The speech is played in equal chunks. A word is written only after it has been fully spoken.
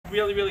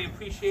Really, really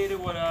appreciate it.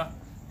 What a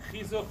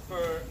chizuk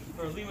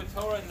for Lima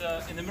Torah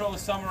in the middle of the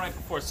summer, right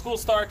before school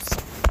starts.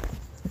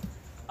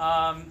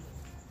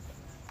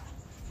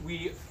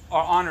 We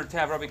are honored to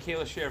have Rabbi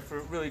Kalish here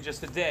for really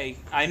just a day.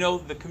 I know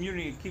the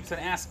community keeps on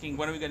asking,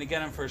 when are we going to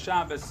get him for a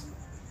Shabbos?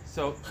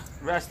 So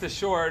rest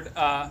assured,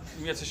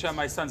 Hashem,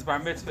 my son's bar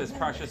mitzvah is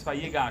Parshas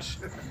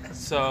Vayigash.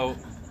 So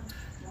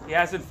he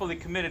hasn't fully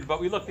committed, but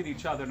we looked at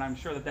each other, and I'm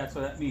sure that that's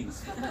what that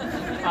means.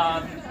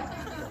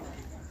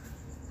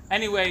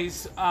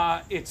 Anyways,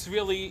 it's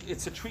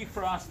a treat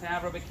for us to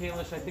have Rabbi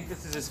Kalish. I think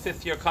this is his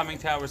 5th year coming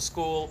to our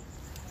school,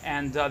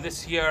 and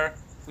this year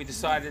we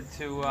decided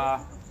to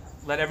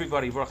let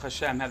everybody, Baruch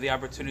Hashem, have the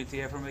opportunity to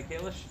hear from Rabbi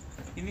Kalish.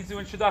 He needs no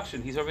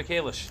introduction. He's Rabbi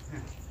Kalish.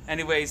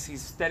 Anyways,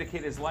 he's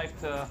dedicated his life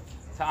to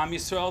Am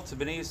Yisrael, to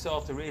Bnei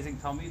Yisrael, to raising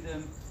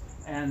Talmidim,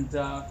 and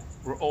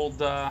we're old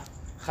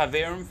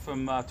Chaverim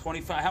from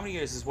 25. How many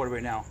years is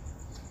Waterbury now?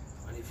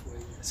 24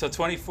 years. So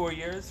 24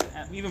 years,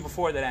 and even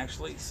before that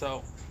actually.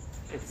 So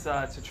it's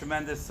a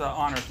tremendous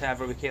honor to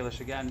have Rabbi Kalish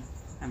again,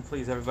 and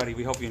please everybody,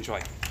 we hope you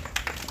enjoy.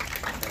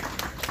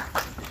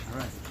 All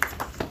right.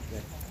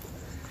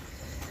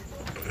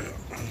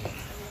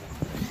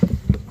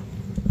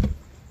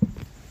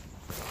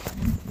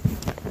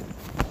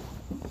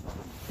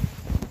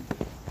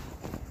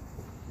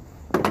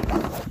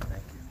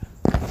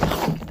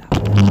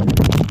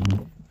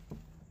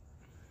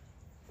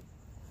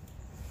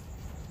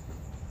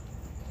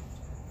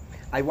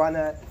 I want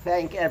to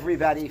thank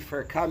everybody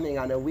for coming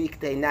on a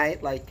weekday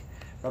night. Like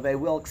Rabbi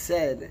Wilks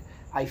said,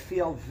 I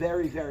feel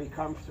very, very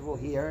comfortable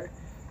here.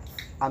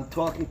 I'm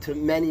talking to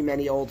many,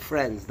 many old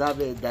friends.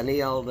 David,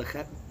 Daniel,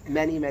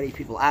 many, many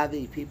people.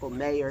 Avi, people,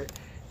 Mayor,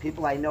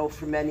 people I know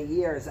for many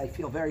years. I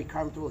feel very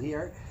comfortable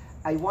here.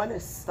 I want to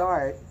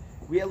start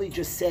really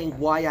just saying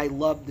why I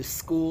love the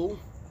school,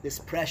 this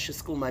precious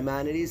school,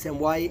 Maimonides, and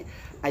why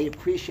I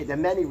appreciate, there are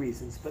many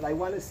reasons, but I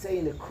want to say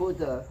in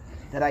Nekuda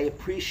that I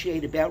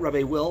appreciate about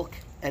Rabbi Wilk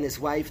and his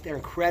wife. They're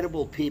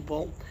incredible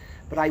people.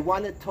 But I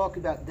want to talk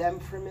about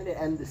them for a minute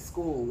and the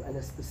school and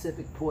a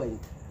specific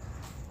point.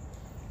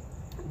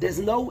 There's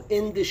no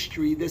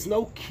industry, there's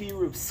no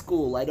kiruv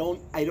school. I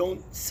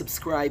don't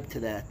subscribe to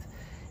that.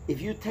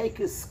 If you take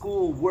a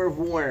school, we're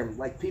warm.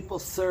 Like people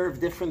serve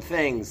different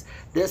things.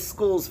 This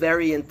school's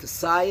very into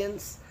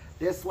science.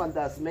 This one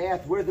does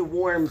math. We're the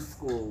warm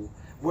school.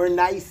 We're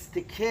nice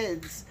to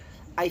kids.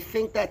 I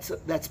think that's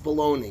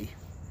baloney.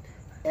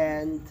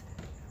 And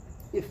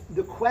if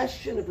the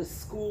question of a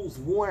school's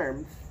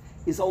warmth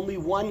is only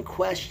one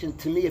question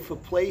to me, if a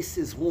place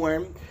is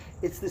warm,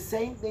 it's the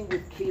same thing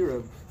with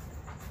kiruv.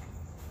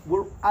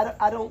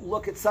 I don't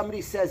look at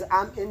somebody says,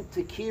 I'm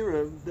into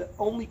kiruv. The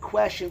only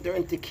question they're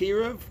into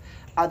kiruv,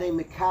 are they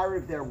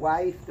mekarev their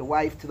wife, the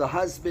wife to the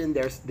husband,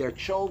 their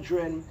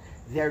children,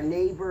 their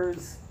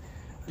neighbors.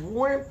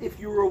 Warm, if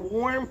you're a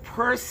warm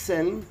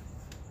person,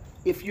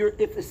 if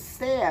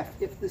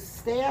the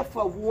staff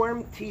are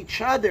warm to each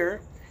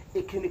other,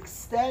 it can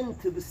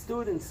extend to the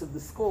students of the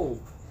school.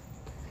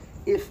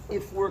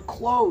 If we're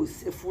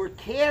close, if we're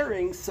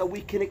caring, so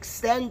we can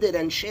extend it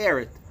and share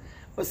it.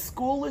 A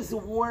school is a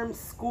warm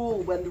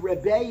school when the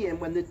rebbeim,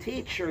 when the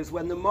teachers,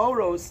 when the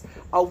moros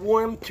are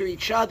warm to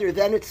each other,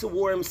 then it's a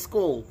warm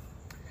school.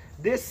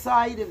 This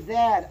side of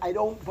that, I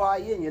don't buy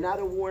in. You're not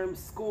a warm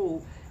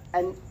school.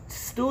 And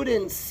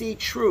students see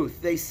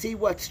truth. They see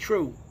what's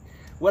true.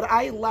 What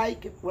I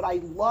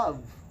love,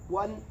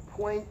 one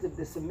point of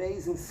this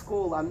amazing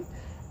school,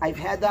 I've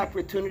had the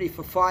opportunity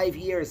for 5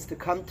 years to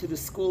come to the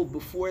school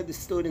before the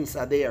students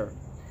are there.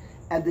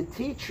 And the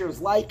teachers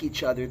like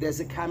each other. There's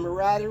a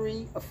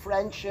camaraderie, a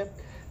friendship.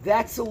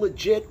 That's a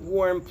legit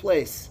warm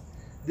place.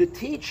 The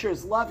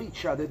teachers love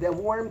each other. They're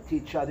warm to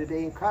each other.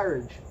 They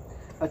encourage.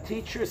 A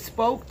teacher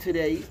spoke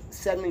today,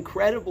 said an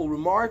incredible,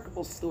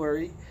 remarkable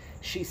story.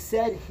 She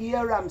said,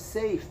 here I'm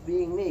safe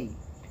being me.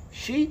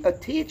 A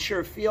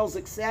teacher feels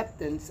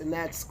acceptance in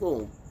that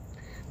school.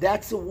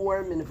 That's a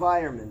warm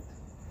environment.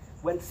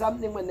 When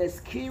there's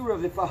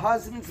kiruv, if a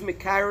husband's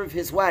mekarev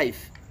his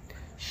wife,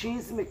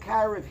 she's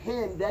mekarev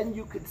him, then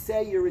you could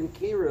say you're in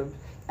kiruv,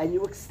 and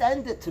you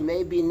extend it to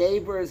maybe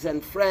neighbors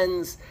and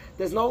friends.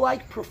 There's no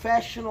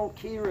professional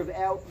kiruv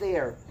out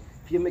there.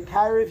 If you're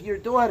mekarev your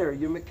daughter,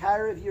 you're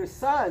mekarev your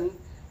son,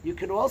 you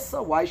could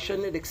also, why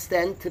shouldn't it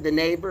extend to the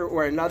neighbor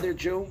or another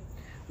Jew?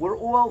 We're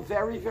all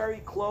very, very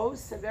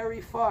close and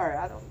very far.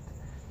 I don't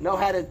know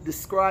how to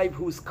describe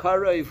who's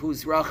karev,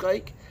 who's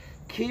rachaik.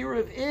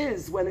 Kiruv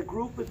is when a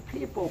group of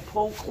people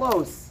pull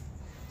close.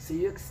 So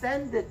you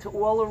extend it to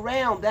all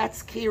around.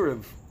 That's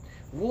kiruv.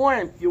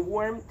 Warmth. You're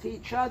warm to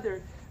each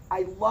other.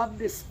 I love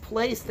this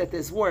place that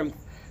there's warmth.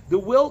 The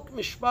Wilk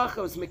Mishpacha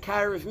was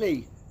mekarev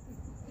me.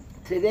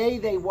 Today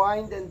they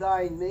wined and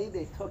dined me.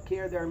 They took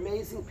care. They're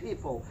amazing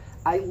people.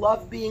 I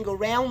love being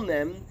around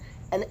them.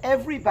 And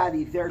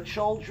everybody, their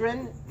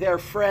children, their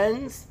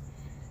friends,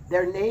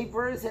 their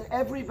neighbors, and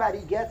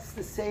everybody gets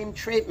the same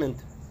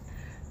treatment.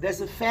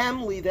 There's a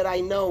family that I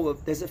know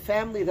of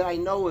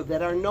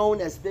that are known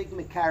as Big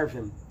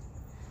Mekarvim.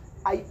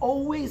 I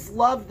always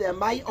loved them.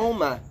 My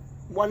Oma,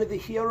 one of the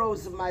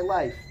heroes of my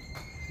life.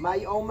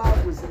 My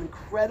Oma was an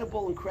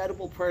incredible,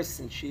 incredible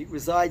person. She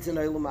resides in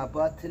Olam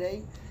Abad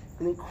today.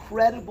 An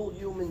incredible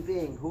human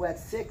being who at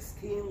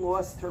 16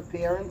 lost her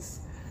parents,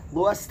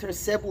 lost her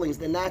siblings.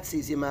 The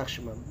Nazis, Yimach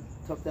Shemam,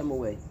 took them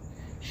away.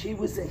 She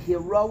was a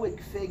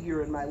heroic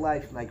figure in my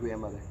life, my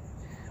grandmother.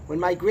 When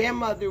my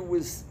grandmother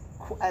was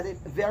at a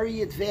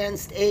very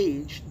advanced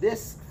age,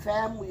 this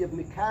family of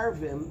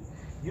Mikarvim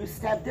used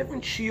to have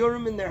different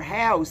shiurim in their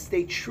house.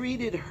 They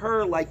treated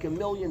her like $1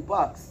 million.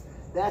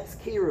 That's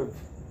Kiruv.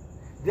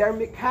 They're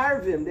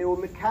Mikarvim. They were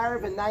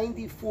Mikarv, a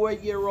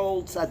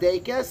 94-year-old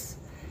Tzaddikas,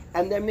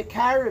 and they're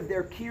Mikarv,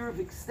 their Kiruv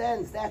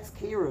extends. That's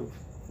Kiruv.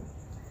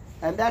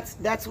 And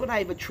that's what I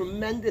have a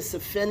tremendous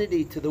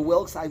affinity to the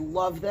Wilks. I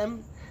love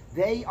them.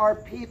 They are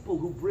people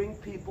who bring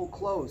people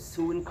close,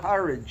 who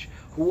encourage,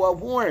 who are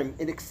warm.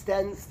 It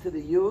extends to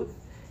the youth.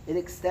 It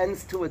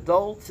extends to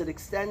adults. It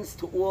extends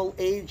to all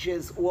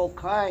ages, all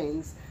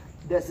kinds.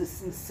 There's a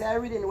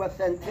sincerity and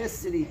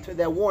authenticity to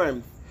their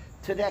warmth,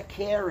 to their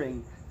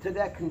caring, to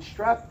their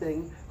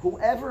constructing.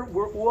 Whoever,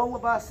 we're all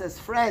of us as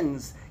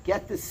friends,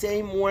 get the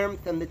same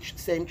warmth and the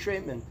same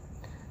treatment.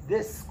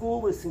 This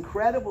school is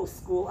incredible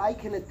school. I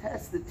can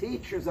attest the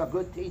teachers are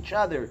good to each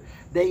other.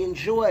 They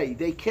enjoy,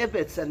 they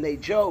kibitz, and they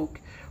joke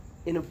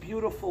in a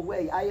beautiful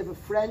way. I have a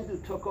friend who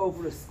took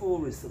over a school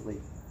recently.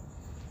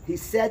 He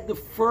said the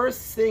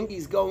first thing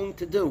he's going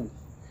to do,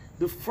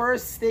 the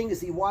first thing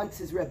is he wants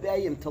his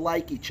rebbeim to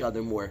like each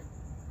other more.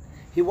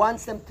 He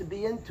wants them to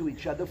be into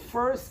each other. The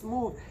first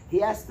move, he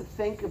has to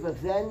think of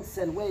events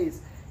and ways.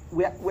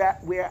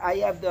 Where I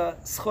have the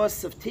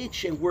schos of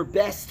teaching, we're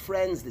best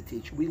friends to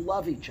teach. We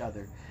love each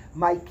other.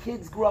 My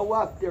kids grow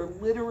up, they're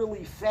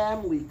literally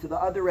family to the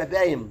other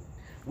rebbeim.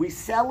 We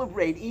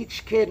celebrate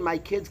each kid. My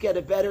kids get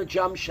a better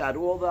jump shot.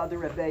 All the other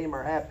rebbeim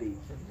are happy.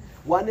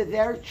 One of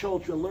their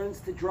children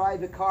learns to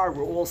drive a car.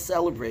 We're all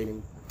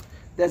celebrating.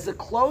 There's a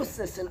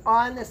closeness, an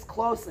honest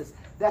closeness.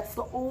 That's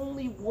the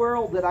only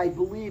world that I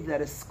believe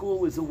that a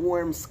school is a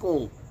warm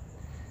school.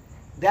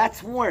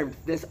 That's warmth.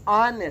 There's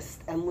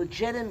honest and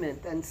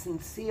legitimate and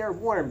sincere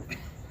warmth.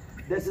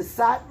 There's a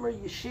Satmar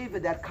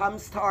yeshiva that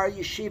comes to our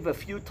yeshiva a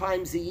few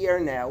times a year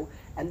now,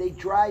 and they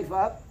drive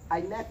up.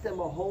 I met them,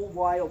 a whole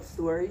wild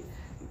story.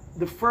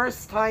 The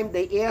first time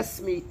they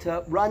asked me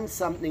to run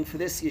something for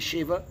this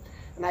yeshiva,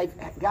 and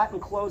I've gotten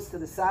close to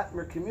the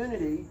Satmar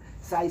community,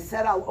 so I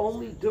said I'll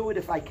only do it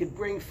if I could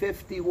bring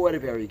 50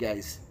 Waterbury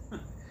guys.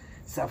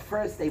 So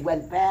first they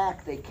went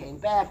back, they came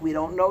back, we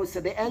don't know. So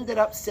they ended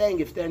up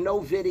saying if there are no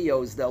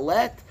videos, they'll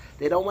let.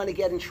 They don't want to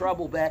get in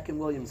trouble back in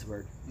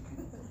Williamsburg.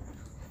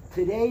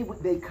 Today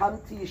they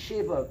come to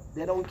yeshiva,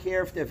 they don't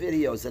care if they're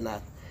videos or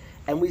not.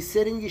 And we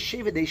sit in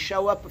yeshiva, they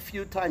show up a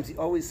few times,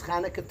 always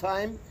Hanukkah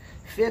time.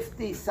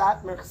 50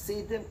 Satmar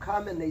Chassidim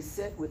come and they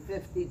sit with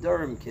 50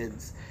 Durham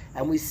kids.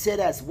 And we sit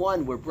as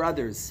one, we're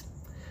brothers.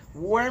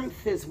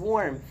 Warmth is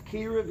warmth,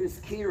 kiruv is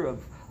kiruv.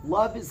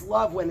 Love is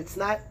love when it's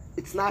not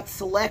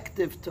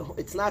selective.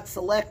 It's not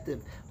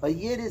selective. A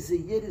yid is a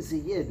yid is a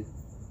yid.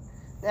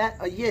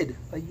 A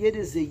yid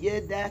is a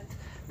yid. That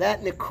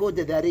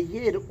nekuda, that a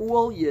yid,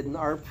 all yidden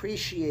are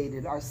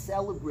appreciated, are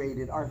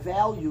celebrated, are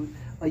valued.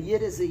 A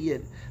yid is a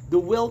yid. The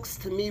Wilks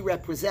to me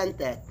represent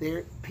that.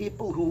 They're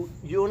people who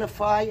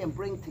unify and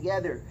bring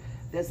together.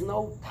 There's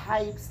no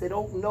types. They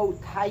don't know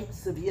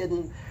types of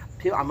yidden.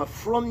 I'm a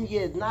from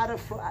yid, not a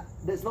from.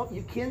 There's no.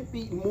 You can't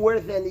be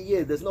more than a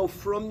yid. There's no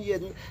from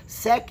yid.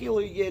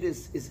 Secular yid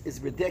is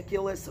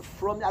ridiculous. A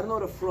from. I don't know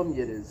what a from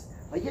yid is.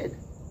 A yid.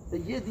 A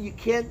yid. You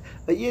can't.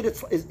 A yid.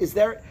 Is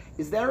there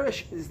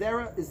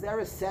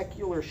a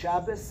secular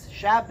Shabbos?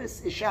 Shabbos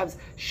is Shabbos.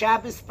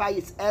 Shabbos by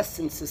its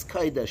essence is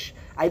Kodesh.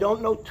 I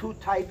don't know two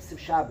types of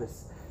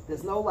Shabbos.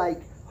 There's no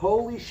like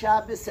holy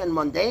Shabbos and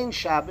mundane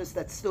Shabbos.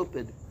 That's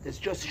stupid. There's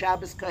just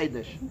Shabbos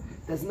Kodesh.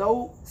 There's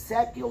no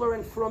secular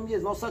and from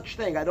yid. No such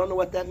thing. I don't know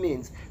what that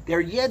means.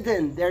 They're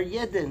yidden. They're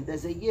yidden.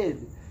 There's a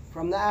yid.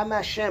 From the Am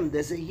Hashem,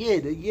 there's a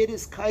yid. A yid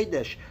is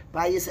Kodesh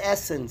by his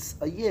essence.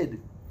 A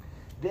yid.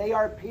 They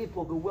are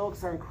people. The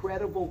Wilks are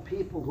incredible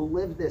people who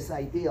live this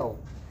ideal.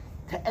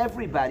 To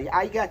everybody.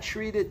 I got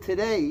treated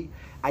today.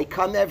 I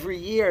come every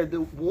year.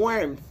 The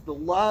warmth, the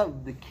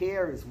love, the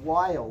care is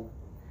wild.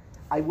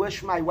 I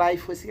wish my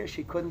wife was here.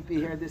 She couldn't be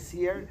here this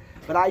year.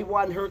 But I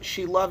want her.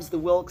 She loves the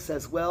Wilks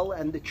as well.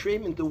 And the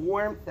treatment, the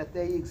warmth that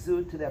they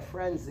exude to their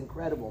friends is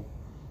incredible.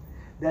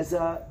 There's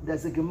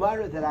a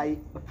Gemara that I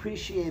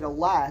appreciate a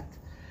lot.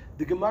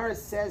 The Gemara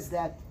says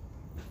that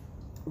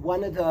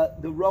one of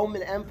the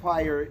Roman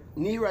Empire,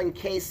 Nero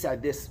Caesar,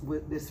 this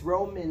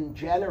Roman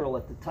general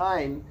at the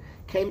time,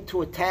 came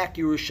to attack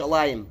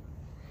Yerushalayim.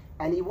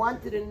 And he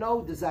wanted to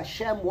know, does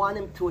Hashem want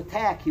him to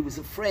attack? He was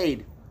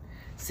afraid.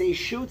 So he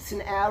shoots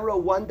an arrow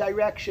one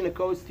direction, it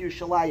goes to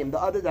Yerushalayim. The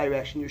other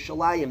direction,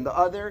 Yerushalayim. The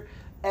other,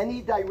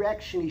 any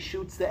direction he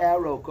shoots the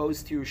arrow,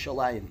 goes to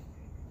Yerushalayim.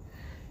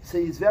 So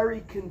he's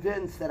very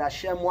convinced that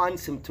Hashem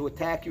wants him to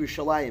attack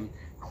Yerushalayim.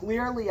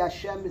 Clearly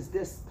Hashem is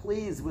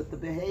displeased with the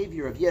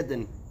behavior of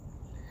Yidden.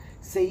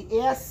 So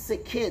he asks a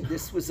kid,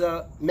 this was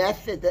a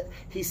method that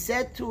he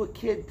said to a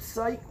kid,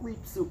 Psaikli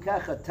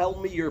psukecha, tell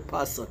me your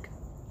pasuk.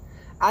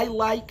 I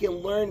like in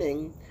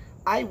learning,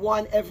 I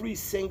want every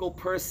single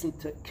person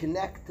to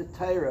connect to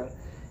Torah.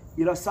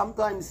 You know,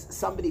 sometimes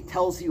somebody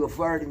tells you a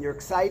word and you're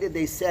excited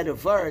they said a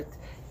word.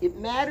 It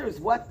matters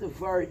what the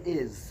word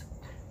is.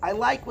 I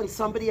like when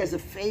somebody has a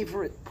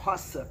favorite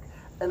pasuk,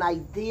 an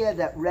idea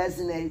that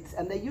resonates,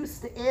 and they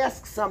used to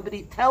ask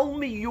somebody, tell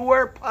me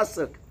your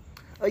pasuk.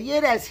 A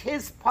yid has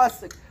his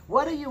pasuk.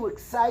 What are you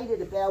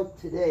excited about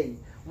today?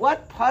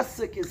 What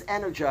pasuk is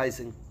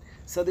energizing?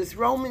 So this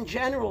Roman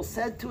general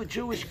said to a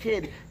Jewish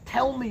kid,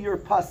 tell me your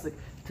pasuk.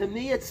 To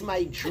me, it's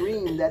my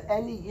dream that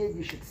any yid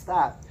you should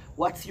stop.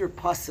 What's your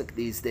pasuk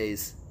these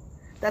days?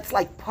 That's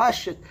like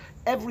Pashut.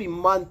 Every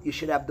month you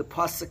should have the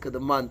pasuk of the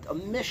month. A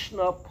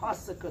Mishnah,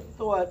 pasuk, a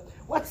thought.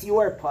 What's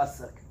your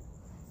pasuk?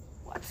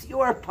 What's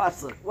your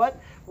pasuk?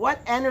 What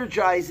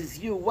energizes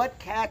you? What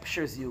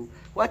captures you?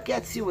 What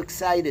gets you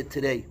excited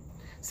today?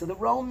 So the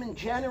Roman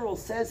general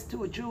says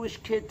to a Jewish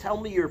kid, tell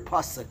me your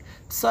pasuk.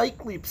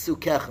 Psaikli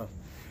psukecha.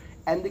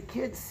 And the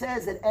kid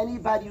says that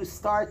anybody who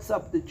starts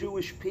up the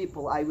Jewish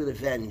people, I will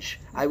avenge.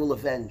 I will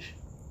avenge.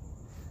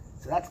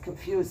 So that's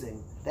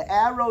confusing. The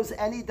arrows,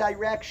 any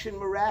direction,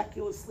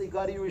 miraculously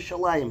go to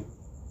Yerushalayim.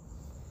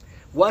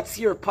 What's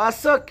your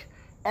pasuk?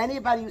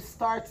 Anybody who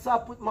starts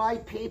up with my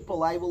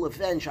people, I will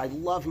avenge. I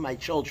love my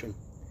children.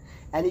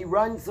 And he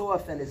runs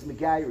off and is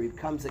Megayer, he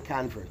becomes a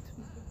convert.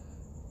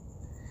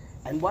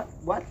 And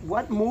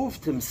what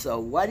moved him so?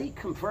 What did he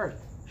convert?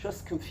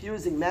 Just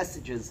confusing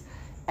messages.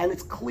 And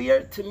it's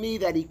clear to me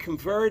that he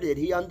converted.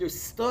 He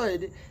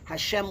understood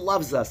Hashem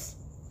loves us.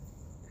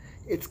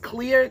 It's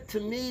clear to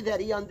me that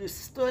he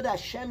understood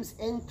Hashem's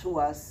into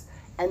us,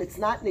 and it's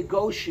not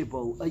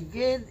negotiable. A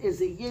yid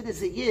is a yid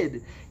is a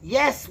yid.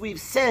 Yes, we've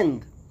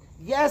sinned.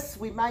 Yes,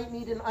 we might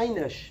need an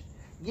einish.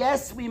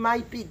 Yes, we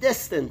might be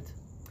distant.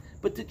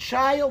 But the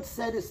child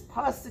said, his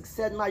pasuk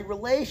said, my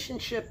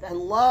relationship and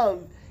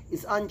love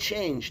is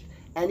unchanged.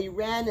 And he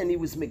ran and he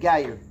was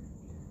Megayer.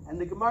 And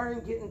the Gemara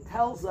in Gittin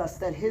tells us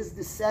that his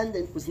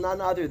descendant was none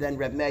other than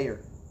Reb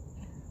Meir.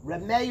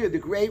 Reb Meir, the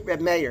great Reb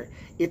Meir.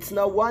 It's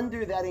no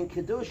wonder that in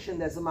Kedushin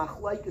there's a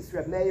machlokes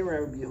Reb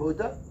Meir and Reb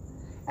Yehuda.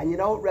 And you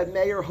know what Reb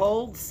Meir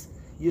holds?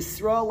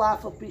 Yisrael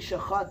afal pi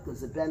shachat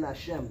is a ben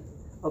Hashem.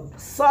 A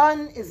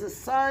son is a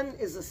son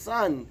is a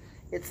son.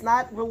 It's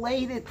not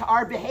related to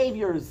our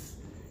behaviors.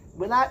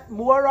 We're not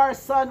more our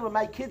son. When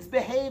my kids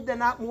behave, they're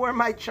not more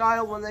my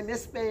child. When they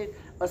misbehave,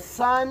 a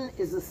son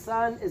is a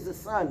son is a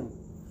son.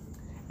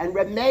 And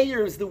Reb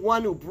Meir is the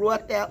one who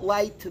brought that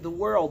light to the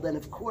world. And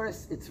of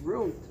course, its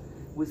root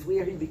was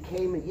where he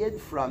became a yid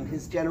from.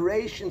 His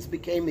generations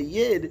became a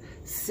yid,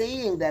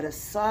 saying that a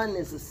son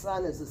is a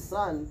son is a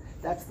son.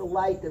 That's the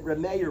light that Reb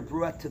Meir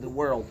brought to the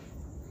world.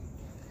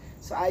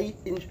 So I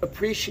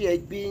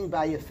appreciate being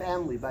by a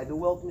family, by the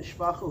Wilt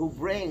Mishpacha, who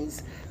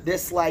brings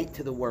this light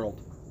to the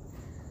world.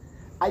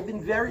 I've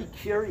been very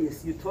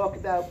curious. You talk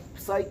about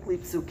Psaikli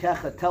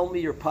Psukecha, tell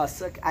me your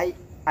pasuk.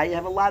 I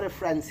have a lot of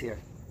friends here.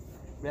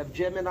 Reb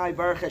Jim and I,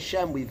 Baruch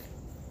Hashem, we've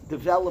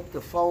developed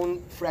a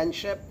phone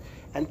friendship,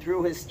 and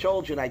through his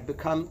children, I've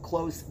become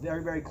close,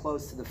 very, very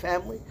close to the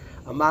family.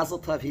 A Mazel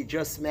Tov, he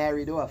just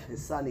married off.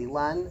 His son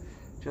Ilan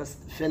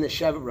just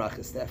finished Sheva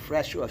Brachas, that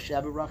fresh off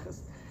Sheva Brachas.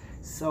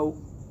 So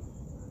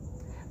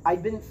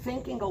I've been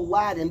thinking a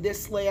lot in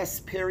this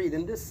last period,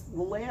 in this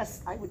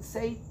last, I would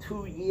say,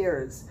 2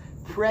 years.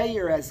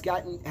 Prayer has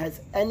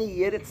any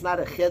yid, it's not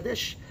a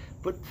chiddush,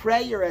 but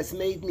prayer has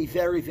made me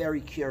very,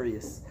 very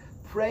curious.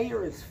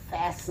 Prayer is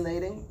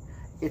fascinating,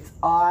 it's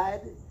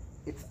odd,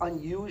 it's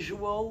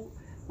unusual.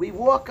 We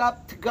walk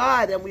up to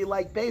God and we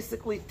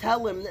basically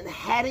tell him, then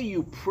how do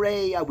you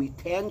pray? Are we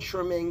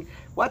tantruming?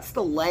 What's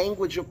the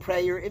language of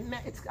prayer?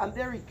 I'm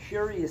very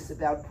curious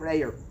about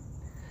prayer.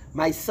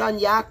 My son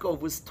Yaakov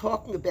was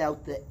talking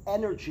about the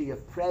energy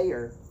of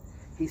prayer.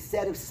 He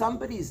said, if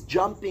somebody's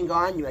jumping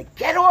on you, like,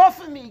 get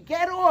off of me,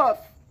 get off.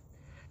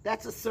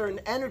 That's a certain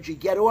energy,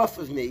 get off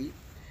of me.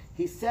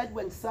 He said,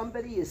 when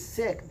somebody is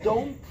sick,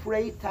 don't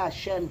pray to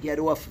Hashem, get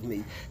off of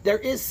me. There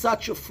is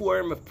such a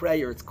form of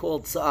prayer. It's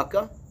called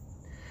tzedakah.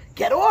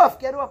 Get off.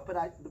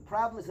 But the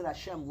problem is that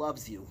Hashem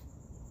loves you.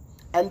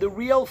 And the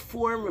real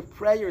form of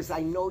prayer is,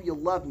 I know you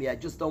love me, I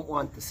just don't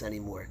want this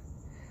anymore.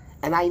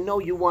 And I know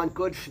you want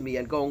good for me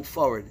and going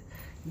forward.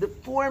 The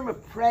form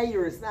of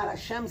prayer is not,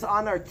 Hashem's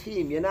on our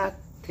team. You're not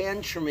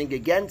tantruming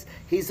against,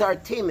 he's our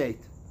teammate.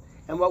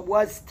 And what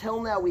was till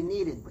now we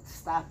needed, but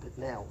stop it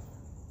now.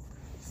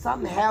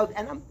 Somehow,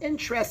 and I'm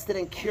interested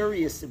and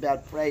curious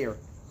about prayer.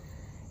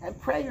 And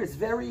prayer is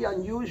very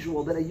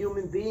unusual that a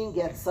human being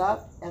gets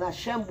up and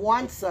Hashem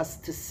wants us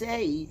to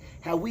say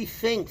how we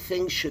think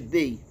things should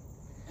be.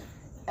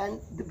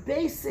 And the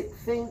basic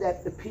thing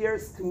that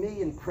appears to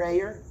me in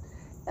prayer,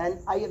 and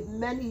I have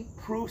many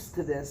proofs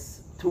to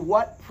this, to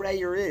what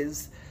prayer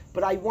is,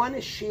 but I want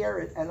to share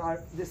it, and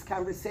this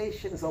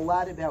conversation is a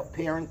lot about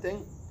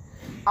parenting.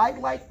 I'd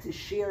like to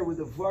share with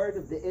a word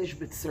of the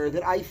Ishbitzer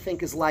that I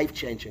think is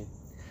life-changing.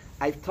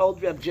 I've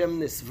told Reb Jim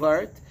this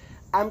word.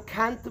 I'm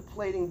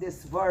contemplating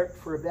this word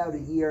for about a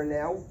year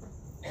now,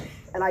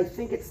 and I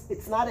think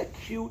it's not a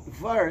cute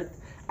word.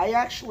 I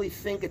actually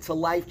think it's a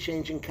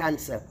life-changing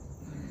concept.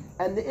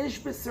 And the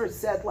Ishbitzer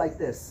said like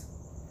this.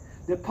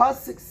 The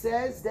Pasuk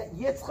says that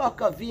Yitzchak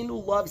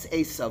Avinu loves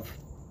Esav.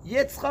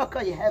 Yitzchak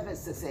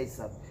Yeheves is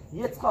Esav.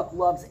 Yitzchak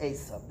loves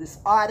Esav. This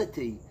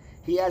oddity.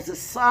 He has a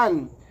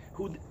son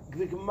who,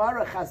 the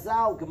Gemara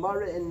Chazal,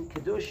 Gemara in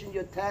Kedushin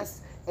Yotes,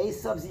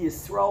 Esav's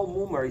Yisrael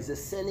Mumar. He's a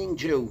sinning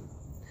Jew.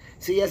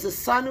 So he has a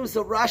son who's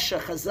a Rasha.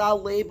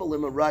 Chazal label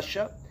him a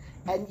Rasha.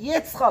 And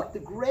Yitzchak, the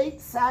great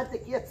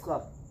tzaddik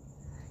Yitzchak.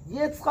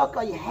 Yitzchak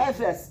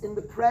Yeheves in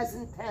the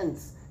present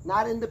tense,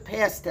 not in the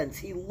past tense.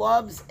 He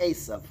loves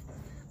Esav.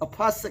 A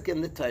pasuk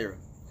in the Torah.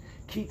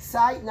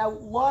 Kitzai, now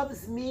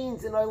loves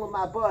means in Olam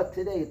Haba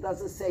today. It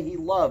doesn't say he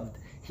loved.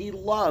 He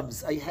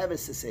loves. I have to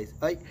say,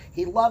 right?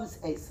 He loves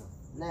Esav.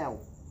 Now,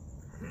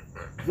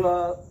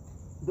 the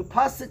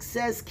pasuk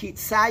says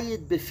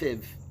Kitzayid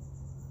Befiv.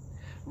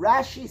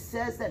 Rashi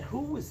says that who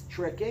was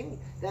tricking?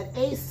 That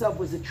Esav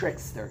was a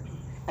trickster.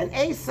 And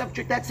Esav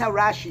tricked. That's how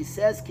Rashi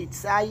says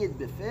Kitzayid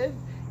Befiv.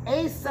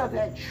 Esav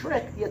had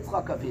tricked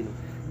Yitzchak Avinu.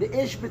 The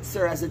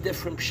Ishbitzer has a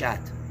different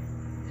pshat.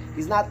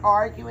 He's not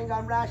arguing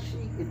on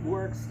Rashi. It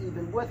works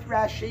even with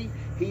Rashi.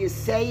 He is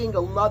saying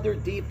another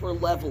deeper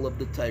level of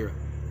the Torah.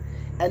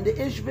 And the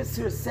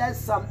Ishbitzer says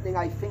something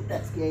I think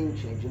that's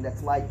game-changing,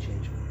 that's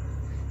life-changing.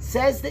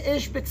 Says the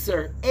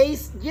Ishbitzer,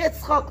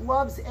 Yitzchak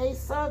loves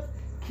Esav,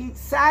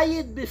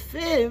 Kitzayid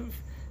Befiv,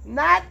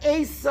 not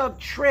Esav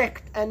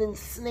tricked and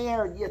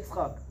ensnared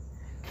Yitzchak.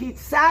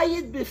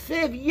 Kitzayid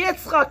Befiv,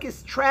 Yitzchak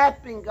is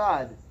trapping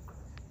God.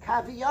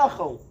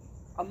 Kaviyachol.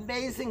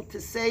 Amazing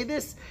to say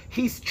this.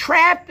 He's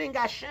trapping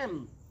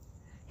Hashem.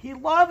 He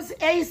loves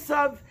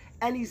Esav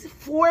and he's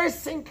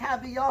forcing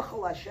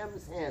Kaviyachol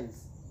Hashem's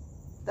hands.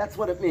 That's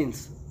what it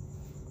means.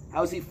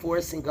 How is he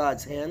forcing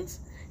God's hands?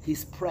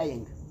 He's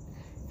praying.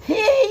 He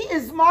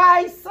is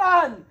my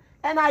son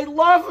and I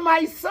love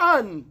my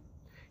son.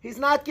 He's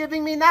not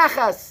giving me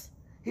nachas.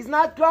 He's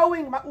not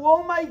going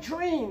all my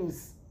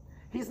dreams.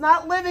 He's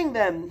not living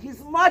them.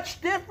 He's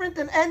much different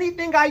than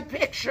anything I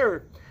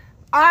picture.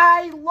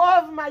 I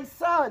love my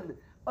son.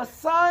 A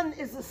son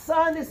is a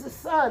son is a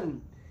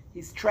son.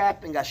 He's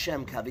trapping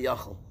Hashem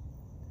Kaviyachol.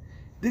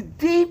 The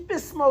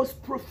deepest,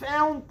 most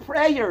profound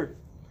prayer.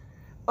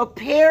 A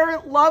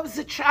parent loves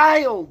a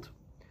child.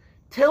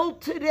 Till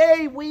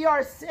today we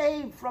are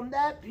saved from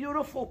that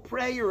beautiful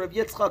prayer of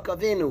Yitzchak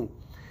Avinu.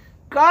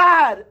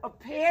 God, a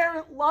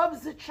parent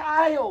loves a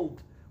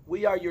child.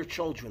 We are your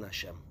children,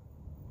 Hashem.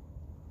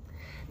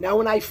 Now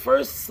when I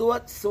first saw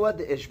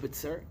the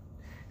Ishbitzer,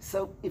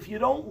 so if you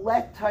don't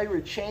let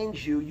Torah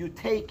change you, you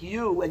take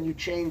you and you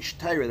change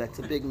Torah. That's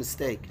a big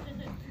mistake.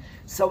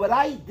 So what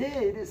I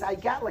did is I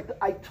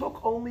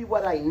took only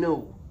what I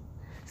knew.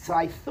 So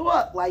I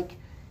thought like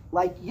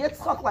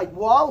Yitzchak, like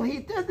while he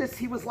did this,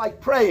 he was like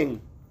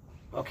praying.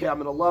 Okay, I'm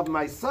going to love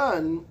my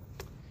son.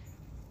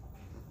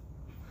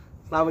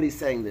 It's not what he's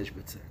saying, the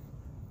Ishbitzer.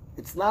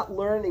 It's not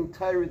learning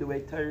Torah the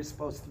way Torah is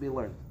supposed to be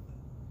learned.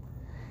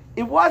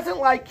 It wasn't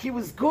like he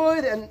was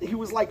good and he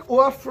was like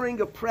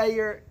offering a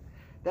prayer.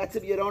 That's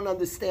if you don't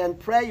understand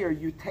prayer,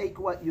 you take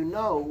what you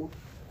know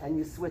and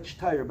you switch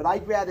Torah. But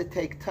I'd rather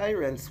take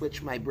Torah and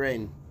switch my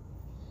brain.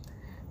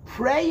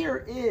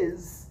 Prayer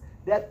is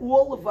that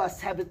all of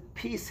us have a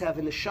piece, have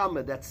a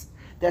neshama. That's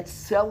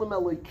Tzelem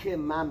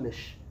Elokim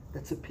Mamish.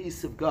 That's a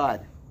piece of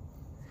God.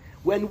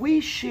 When we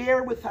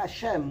share with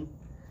Hashem,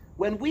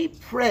 when we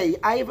pray,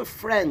 I have a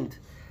friend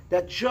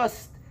that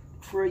just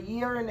for a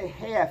year and a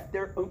half,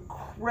 they're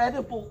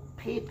incredible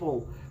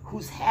people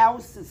whose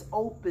house is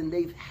open.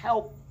 They've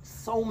helped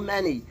so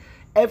many.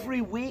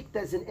 Every week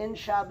there's an In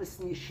Shabbos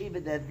and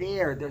Yeshiva. They're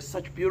there. They're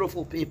such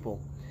beautiful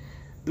people.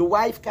 The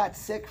wife got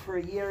sick for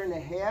a year and a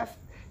half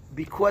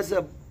because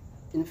of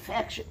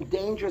infection,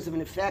 dangers of an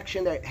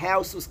infection. Their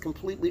house was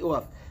completely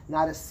off.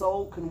 Not a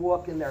soul can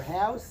walk in their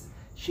house.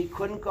 She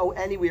couldn't go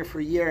anywhere for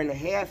a year and a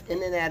half,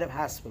 in and out of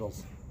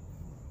hospitals.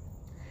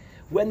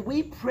 When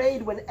we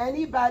prayed, when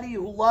anybody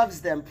who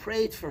loves them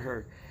prayed for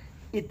her,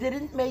 it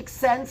didn't make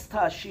sense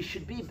to us. She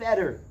should be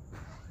better.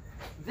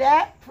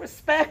 That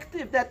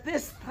perspective that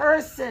this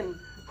person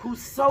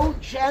who's so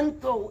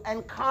gentle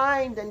and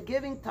kind and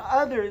giving to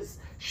others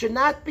should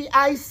not be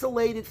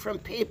isolated from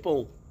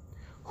people.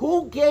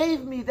 Who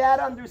gave me that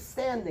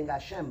understanding?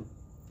 Hashem.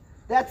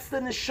 That's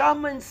the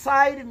neshama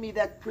inside of me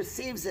that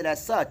perceives it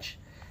as such.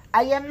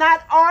 I am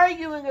not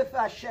arguing with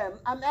Hashem.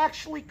 I'm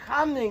actually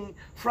coming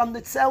from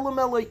the Tzelem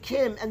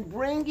Elokim and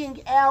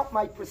bringing out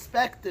my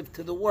perspective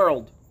to the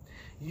world.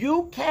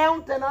 You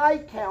count and I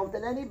count,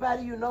 and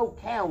anybody you know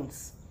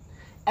counts.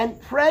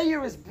 And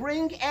prayer is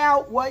bring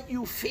out what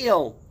you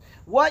feel,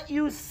 what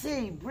you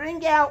see.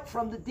 Bring out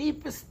from the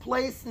deepest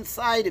place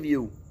inside of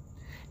you.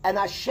 And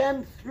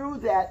Hashem, through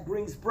that,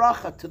 brings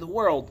bracha to the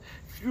world.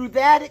 Through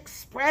that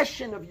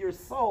expression of your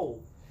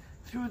soul.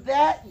 Through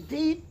that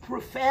deep,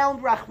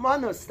 profound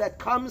Rahmanus that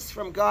comes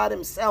from God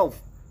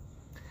Himself.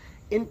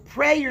 In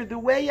prayer, the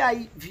way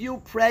I view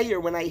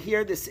prayer when I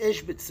hear this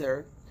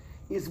Ishbitzer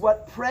is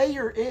what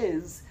prayer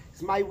is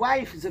my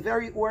wife is a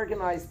very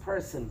organized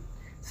person.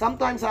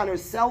 Sometimes on her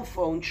cell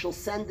phone, she'll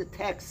send a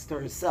text to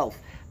herself.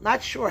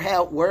 Not sure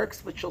how it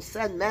works, but she'll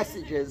send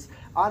messages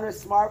on her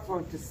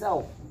smartphone to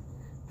self.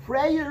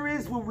 Prayer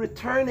is we're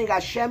returning.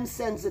 Hashem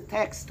sends a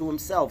text to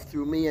himself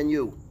through me and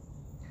you.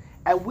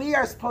 And we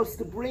are supposed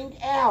to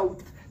bring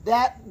out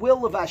that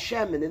will of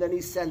Hashem, and then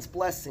he sends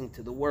blessing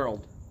to the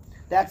world.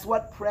 That's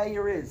what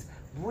prayer is.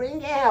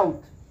 Bring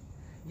out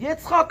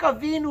Yitzchak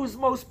Avinu's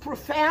most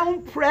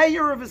profound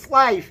prayer of his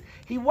life.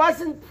 He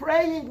wasn't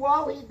praying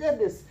while he did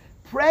this.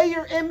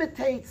 Prayer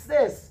imitates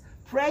this.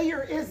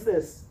 Prayer is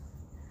this.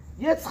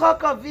 Yitzchak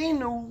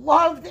Avinu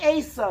loved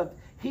Esav.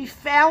 He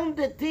found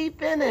it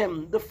deep in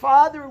him, the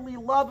fatherly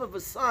love of a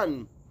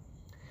son.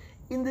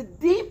 In the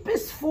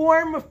deepest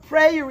form of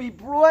prayer, he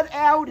brought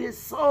out his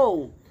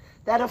soul,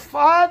 that a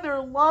father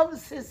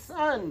loves his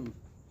son.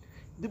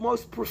 The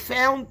most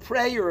profound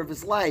prayer of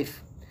his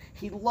life.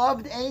 He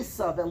loved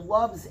Esav and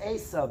loves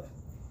Esav.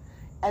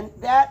 And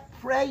that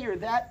prayer,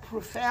 that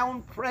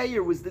profound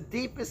prayer, was the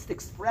deepest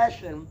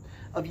expression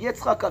of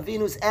Yitzchak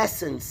Avinu's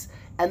essence.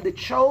 And the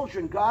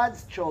children,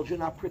 God's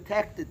children, are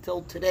protected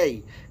till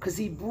today. Because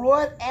he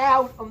brought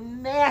out a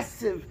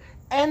massive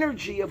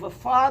energy of a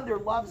father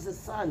loves a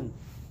son.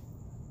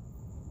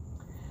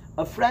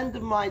 A friend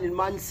of mine in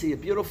Monsey, a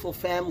beautiful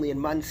family in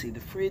Monsey, the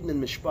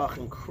Friedman Mishpach,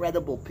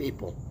 incredible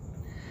people.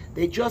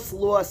 They just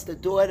lost a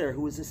daughter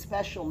who was a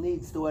special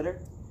needs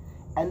daughter,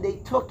 and they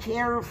took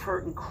care of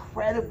her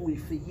incredibly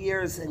for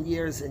years and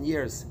years and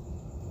years.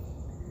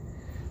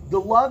 The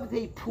love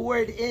they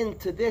poured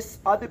into this,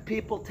 other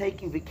people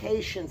taking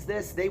vacations,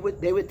 they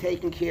were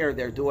taking care of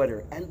their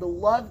daughter. And the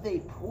love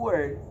they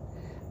poured,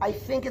 I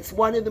think it's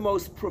one of the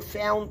most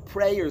profound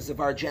prayers of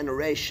our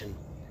generation.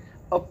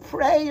 A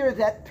prayer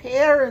that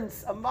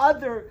parents, a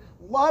mother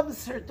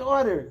loves her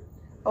daughter.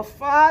 A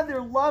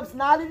father loves,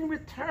 not in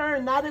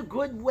return, not a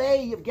good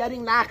way of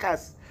getting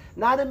nachas,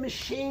 not a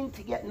machine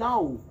to get,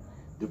 no.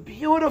 The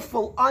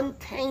beautiful,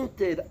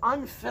 untainted,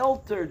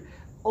 unfiltered,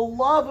 a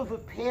love of a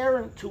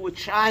parent to a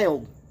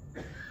child.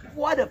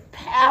 What a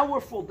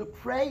powerful, the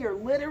prayer,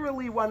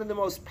 literally one of the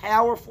most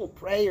powerful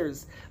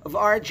prayers of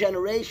our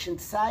generation,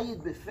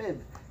 Tzayid B'Fiv,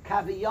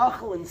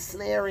 Kaviyachal,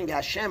 ensnaring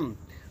Hashem.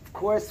 Of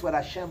course, what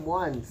Hashem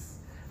wants.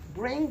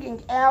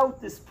 Bringing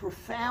out this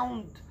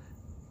profound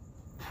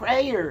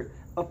prayer,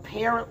 a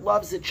parent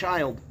loves a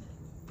child.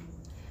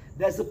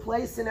 There's a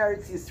place in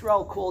Eretz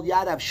Yisrael called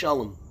Yad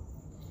Avshalom.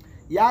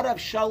 Yad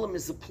Avshalom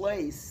is a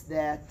place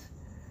that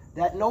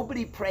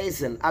nobody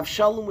prays in.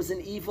 Avshalom was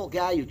an evil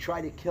guy who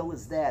tried to kill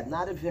his dad,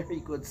 not a very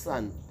good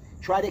son.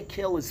 Tried to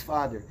kill his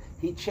father.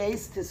 He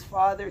chased his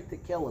father to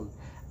kill him.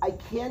 I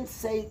can't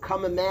say,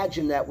 come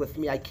imagine that with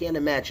me. I can't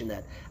imagine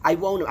that. I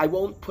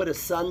won't put a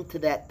son to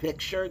that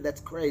picture.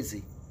 That's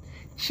crazy.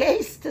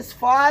 Chased his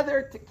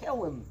father to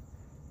kill him.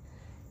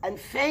 And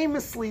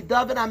famously,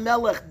 David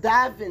HaMelech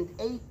davened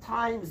 8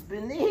 times,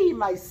 B'ni,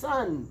 my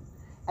son.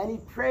 And he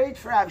prayed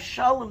for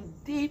Avshalom,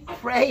 deep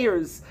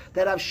prayers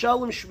that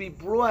Avshalom should be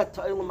brought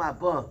to Olam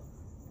Haba.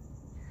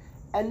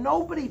 And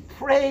nobody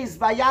prays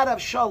by Yad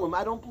Avshalom.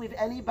 I don't believe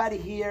anybody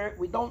here,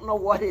 we don't know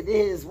what it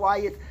is,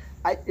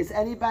 is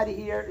anybody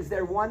here, is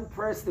there one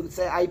person who would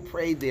say, I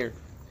prayed there?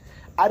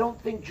 I don't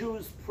think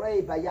Jews pray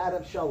by Yad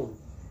Avshalom,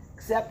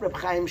 except Reb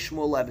Chaim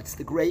Shmulevitz,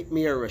 the great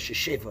Mir Rosh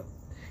Hashiva.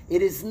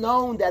 It is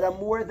known that on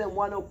more than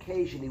one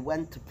occasion he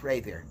went to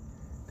pray there.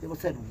 People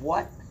said,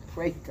 what,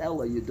 pray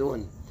tell, are you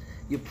doing?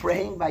 You're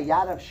praying by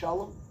Yad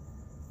Avshalom?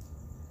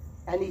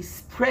 And he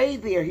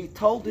prayed there. He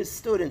told his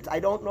student, I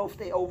don't know if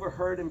they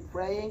overheard him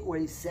praying, or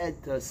he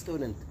said to a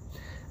student,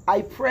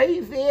 I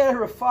pray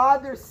there. A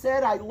father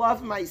said, I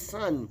love my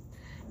son,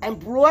 and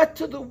brought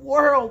to the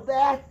world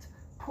that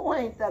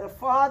point that a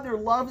father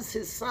loves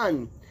his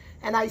son.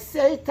 And I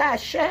say to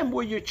Hashem,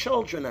 we're your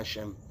children,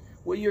 Hashem.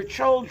 We're your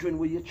children,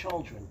 we're your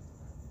children.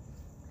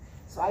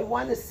 So I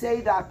want to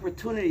say the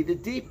opportunity, the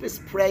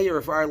deepest prayer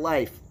of our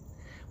life.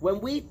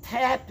 When we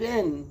tap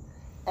in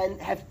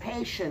and have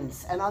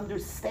patience and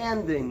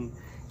understanding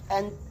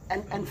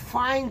and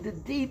find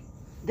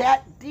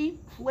that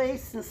deep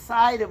place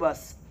inside of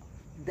us,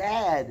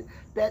 Dad,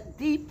 that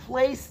deep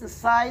place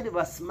inside of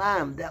us,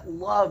 Mom, that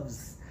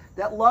loves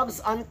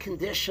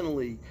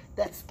unconditionally,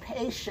 that's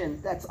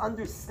patient, that's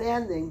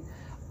understanding.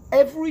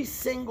 Every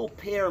single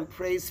parent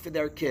prays for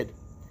their kid.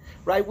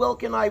 Right,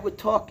 Wilk and I were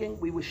talking,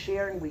 we were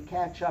sharing, we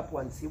catch up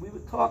once. We were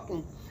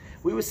talking,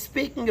 we were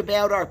speaking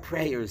about our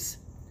prayers.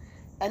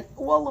 And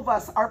all of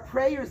us, our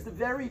prayer is the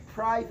very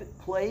private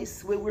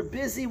place where we're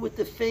busy with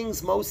the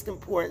things most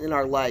important in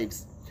our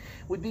lives.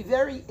 It would be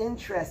very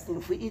interesting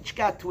if we each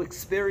got to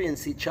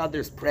experience each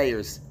other's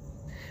prayers.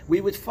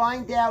 We would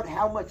find out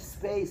how much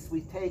space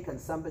we take on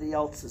somebody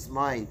else's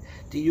mind.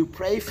 Do you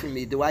pray for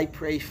me? Do I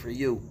pray for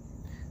you?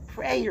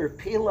 Prayer,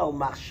 pilel,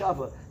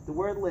 machshava. The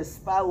word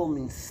lispalo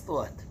means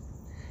thought.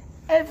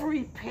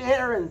 Every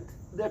parent,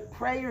 their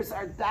prayers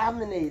are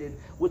dominated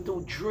with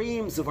the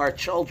dreams of our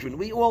children.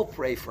 We all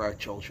pray for our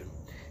children.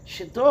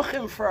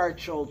 Shidduchim for our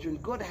children,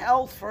 good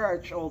health for our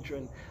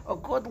children, a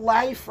good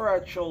life for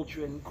our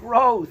children,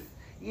 growth,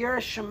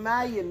 Yer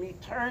Shemayim,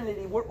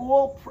 eternity. We're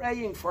all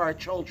praying for our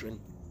children.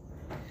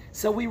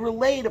 So we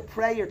relate a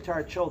prayer to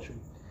our children.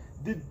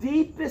 The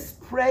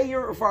deepest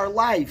prayer of our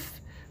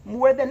life,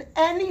 more than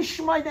any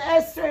Shemoneh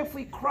Esrei, if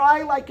we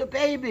cry like a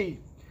baby,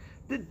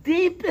 the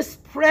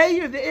deepest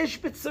prayer the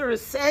Ishbitzer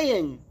is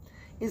saying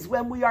is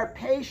when we are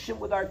patient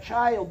with our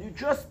child. You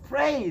just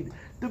prayed.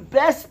 The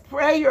best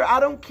prayer, I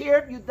don't care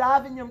if you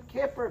daven Yom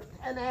Kippur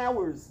 10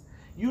 hours.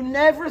 You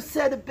never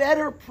said a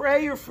better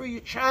prayer for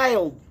your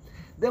child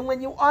than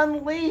when you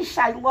unleash,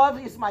 I love,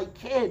 he's my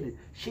kid,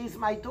 she's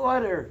my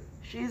daughter,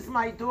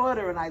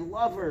 and I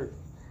love her.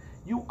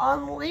 You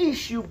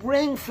unleash, you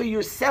bring for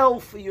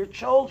yourself, for your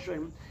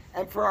children,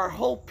 and for our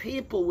whole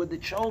people with the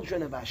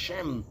children of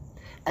Hashem.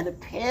 And a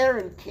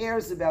parent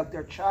cares about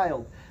their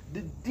child.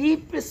 The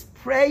deepest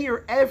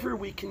prayer ever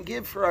we can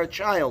give for our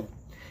child,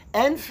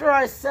 and for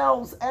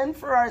ourselves, and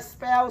for our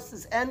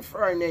spouses, and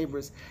for our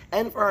neighbors,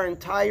 and for our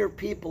entire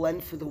people,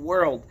 and for the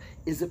world,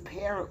 is a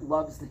parent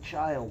loves the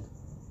child.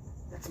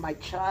 That's my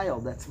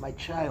child, that's my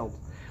child.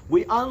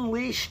 We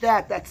unleash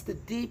that. That's the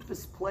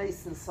deepest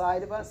place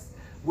inside of us.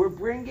 We're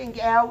bringing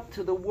out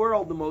to the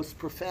world the most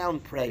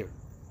profound prayer.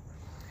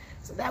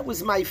 So that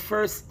was my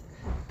first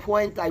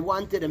point I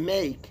wanted to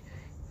make.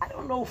 I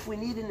don't know if we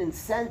need an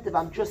incentive.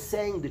 I'm just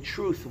saying the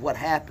truth of what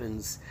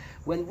happens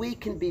when we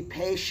can be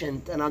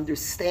patient and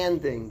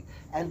understanding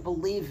and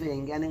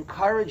believing and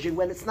encouraging,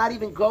 when it's not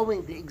even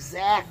going the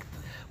exact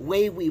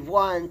way we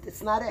want.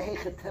 It's not a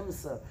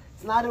hechatimsa.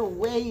 It's not a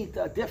way,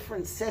 a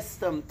different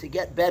system to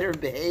get better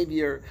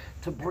behavior,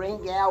 to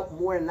bring out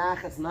more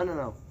nachas.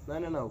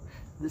 No.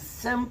 The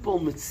simple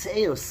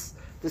mitzeus,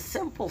 the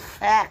simple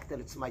fact that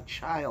it's my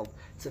child,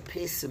 it's a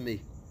piece of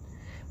me.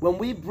 When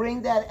we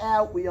bring that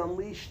out, we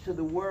unleash to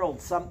the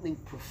world something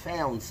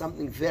profound,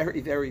 something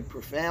very, very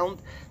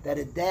profound, that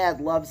a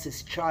dad loves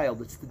his child.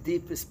 It's the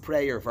deepest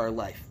prayer of our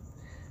life.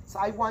 So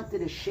I wanted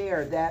to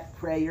share that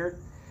prayer,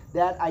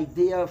 that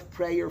idea of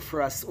prayer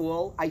for us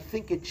all. I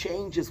think it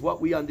changes what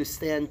we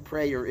understand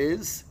prayer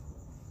is.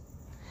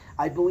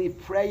 I believe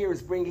prayer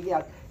is bringing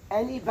out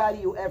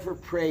anybody who ever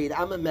prayed.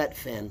 I'm a Met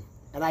fan.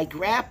 And I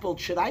grappled,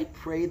 should I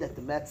pray that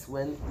the Mets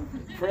win?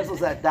 First was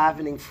that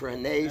davening for a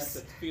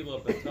nace.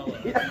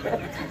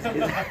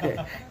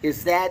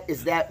 Is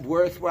that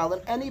worthwhile?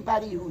 And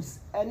anybody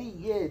any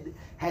yid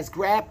has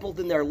grappled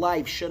in their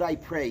life, should I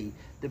pray?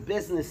 The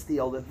business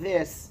deal, the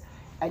this.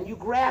 And you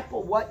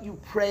grapple what you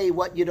pray,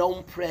 what you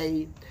don't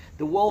pray.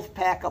 The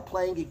Wolfpack are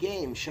playing a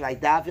game. Should I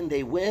daven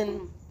they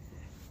win?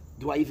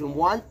 Do I even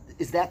want?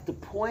 Is that the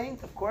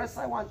point? Of course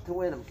I want to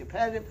win. I'm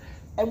competitive.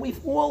 And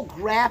we've all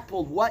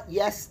grappled what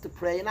yes to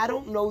pray, and I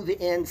don't know the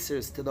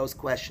answers to those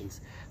questions.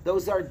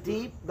 Those are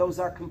deep, those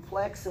are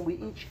complex, and we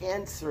each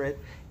answer it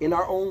in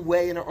our own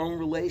way, in our own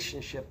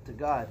relationship to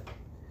God.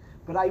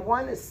 But I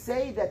want to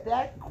say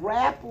that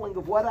grappling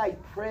of what I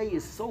pray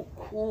is so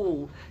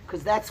cool,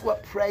 because that's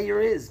what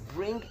prayer is.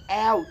 Bring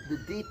out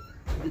the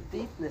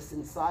deepness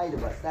inside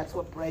of us. That's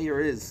what prayer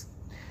is.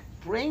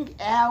 Bring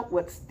out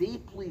what's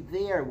deeply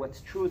there,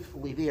 what's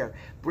truthfully there.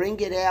 Bring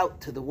it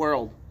out to the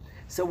world.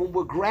 So when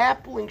we're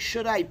grappling,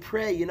 should I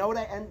pray? You know what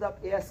I end up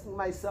asking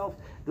myself?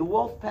 The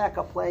Wolfpack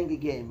are playing a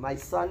game. My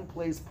son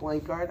plays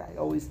point guard. I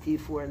always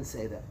T4 and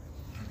say that.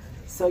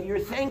 So you're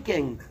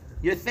thinking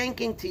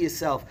to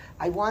yourself,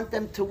 I want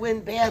them to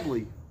win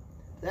badly.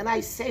 Then I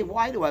say,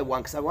 why do I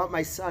want? Because I want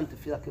my son to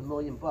feel like $1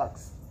 million.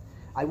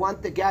 I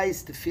want the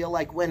guys to feel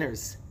like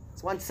winners.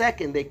 So 1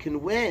 second, they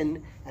can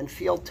win and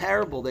feel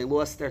terrible. They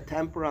lost their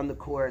temper on the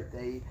court.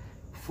 They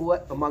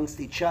fought amongst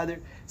each other.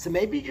 So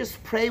maybe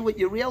just pray what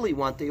you really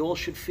want. They all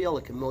should feel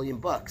like $1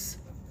 million.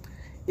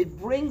 It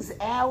brings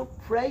out,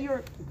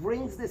 prayer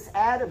brings this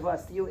out of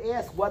us. You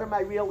ask, what am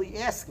I really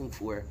asking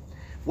for?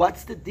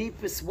 What's the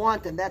deepest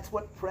want? And that's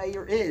what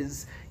prayer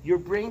is. You're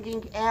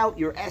bringing out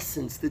your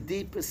essence, the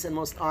deepest and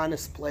most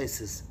honest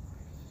places.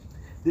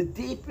 The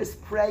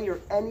deepest prayer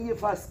any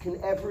of us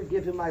can ever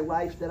give in my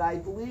life that I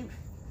believe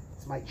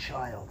is my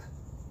child.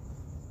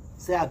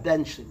 Say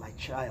eventually, my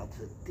child,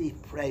 it's a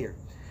deep prayer.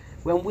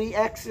 When we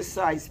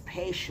exercise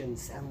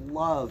patience and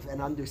love and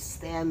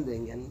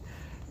understanding and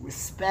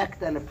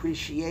respect and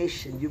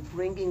appreciation, you're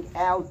bringing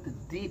out the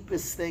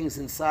deepest things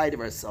inside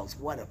of ourselves.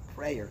 What a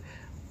prayer.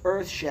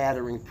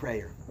 Earth-shattering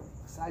prayer.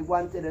 So I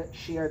wanted to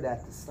share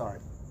that to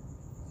start.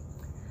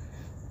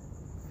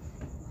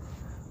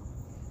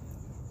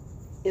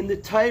 In the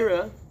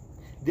Torah,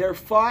 there are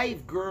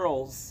 5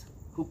 girls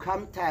who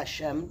come to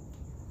Hashem.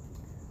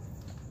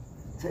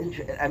 It's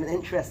an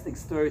interesting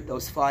story with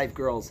those 5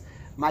 girls.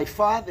 My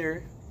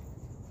father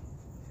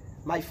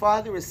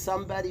is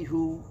somebody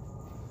who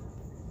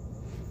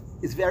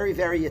is very,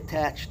 very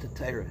attached to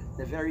Torah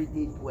in a very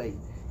deep way.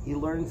 He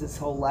learns his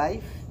whole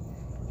life.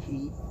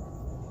 He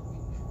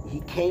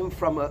came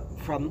from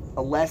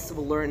a less of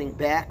a learning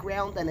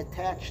background and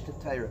attached to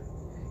Torah.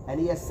 And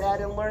he has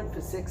sat and learned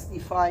for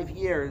 65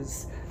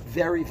 years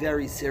very,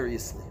 very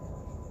seriously.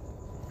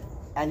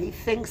 And he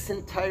thinks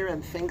in Torah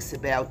and thinks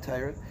about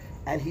Torah.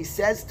 And he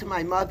says to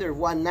my mother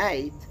one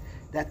night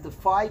that the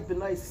 5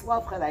 B'nai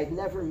Slavchad, I'd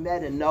never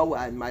met a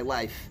Noah in my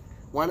life.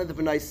 One of the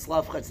B'nai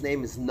Slavchad's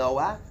name is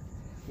Noah,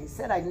 He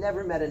said, I've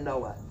never met a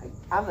Noah.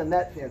 I'm a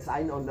Met fan, so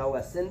I know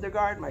Noah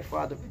Syndergaard. My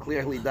father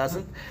clearly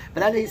doesn't.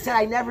 But he said,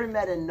 I never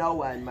met a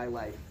Noah in my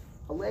life.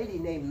 A lady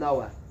named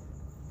Noah.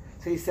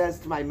 So he says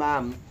to my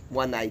mom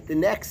one night, the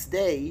next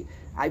day,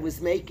 I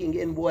was making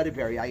in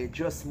Waterbury. I had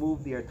just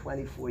moved there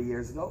 24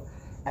 years ago.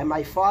 And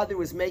my father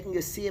was making a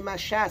Siyum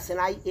HaShas, and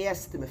I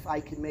asked him if I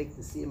could make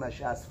the Siyum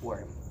HaShas for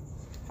him.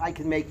 If I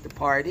could make the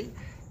party.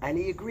 And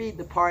he agreed.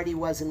 The party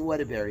was in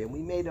Waterbury. And we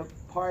made a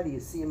party, a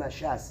Siyum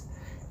HaShas.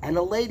 And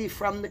a lady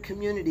from the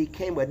community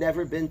came who had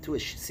never been to a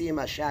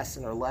Siyum HaShas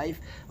in her life,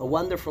 a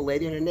wonderful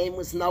lady, and her name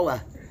was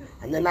Noah.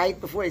 And the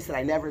night before, he said,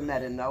 I never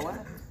met a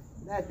Noah.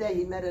 That day,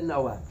 he met a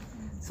Noah.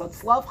 So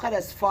Tzlofchad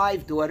has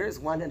 5 daughters,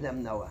 one of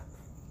them Noah.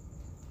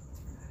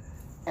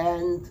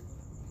 And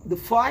the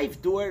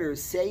 5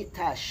 daughters say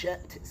to Hashem,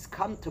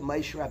 come to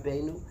Moshe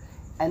Rabbeinu,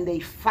 and they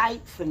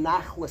fight for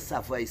Nachlas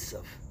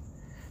Avosov.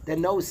 They're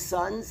no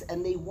sons,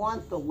 and they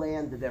want the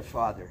land of their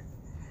father.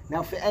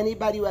 Now, for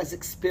anybody who has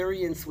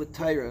experience with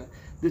Torah,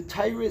 the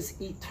Torah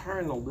is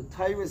eternal. The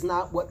Torah is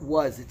not what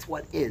was, it's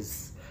what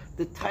is.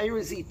 The Torah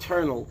is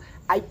eternal.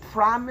 I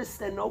promise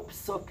there are no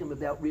psukim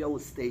about real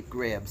estate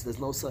grabs. There's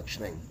no such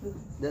thing.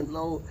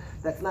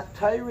 That's not,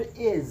 Torah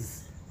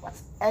is.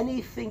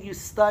 Anything you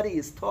study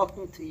is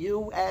talking to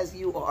you as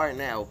you are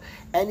now.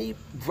 Any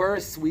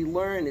verse we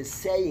learn is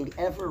saying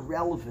ever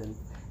relevant,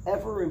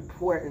 ever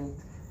important.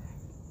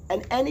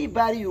 And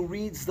anybody who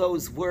reads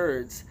those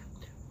words,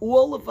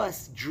 all of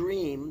us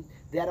dream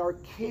that our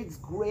kids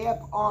grab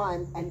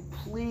on and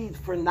plead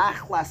for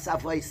Nachlas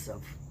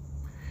Avosov.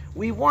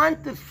 We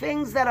want the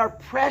things that are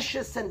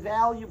precious and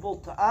valuable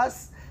to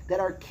us that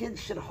our kids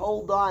should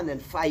hold on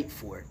and fight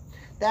for.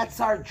 That's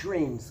our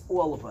dreams,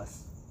 all of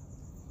us.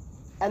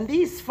 And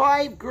these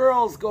 5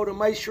 girls go to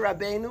Moshe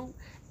Rabbeinu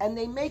and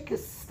they make a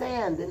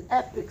stand, an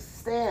epic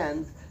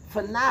stand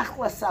for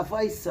Nachlas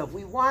Avosov.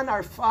 We want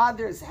our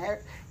father's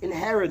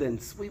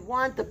inheritance. We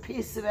want the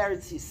piece of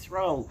Eretz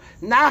Yisrael.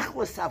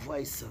 Nachlas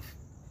Avosov.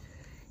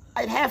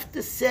 I'd have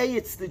to say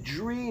it's the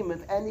dream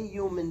of any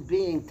human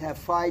being to have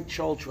 5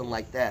 children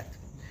like that,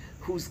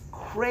 who's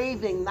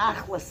craving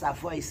Nachlas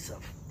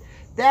Avosov.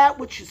 That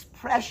which is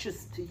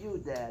precious to you,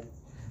 Dad.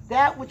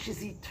 That which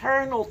is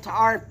eternal to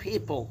our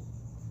people.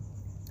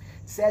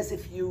 It says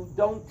if you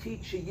don't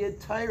teach a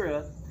Yid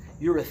Torah,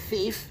 you're a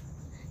thief.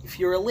 If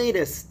you're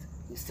elitist,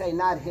 you say,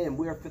 not him,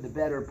 we're for the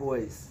better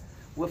boys.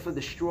 We're for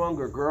the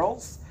stronger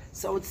girls.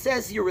 So it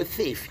says you're a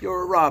thief,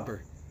 you're a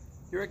robber,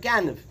 you're a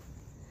ganav.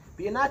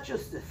 But you're not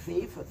just a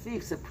thief. A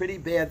thief's a pretty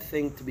bad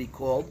thing to be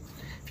called.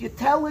 If you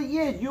tell a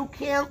Yid, you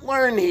can't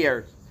learn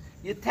here.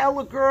 You tell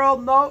a girl,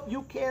 no,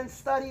 you can't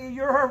study,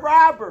 you're a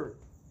robber.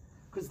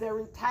 Because they're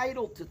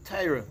entitled to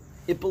Torah.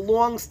 It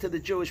belongs to the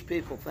Jewish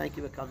people. Thank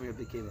you for coming here,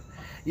 Bikiva.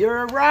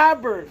 You're a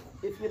robber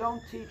if you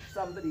don't teach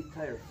somebody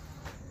Torah.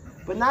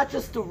 But not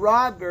just a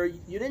robber,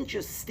 you didn't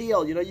just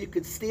steal. You know, you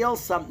could steal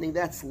something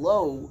that's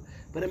low,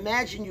 but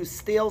imagine you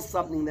steal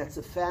something that's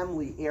a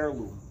family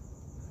heirloom.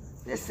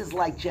 This is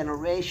like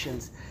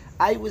generations.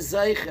 I was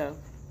Zeicha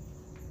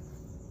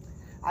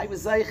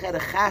at a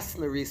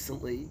chasna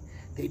recently.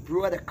 They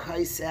brought a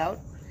kais out,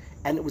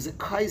 and it was a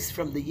kais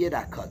from the Yid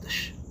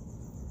HaKadosh.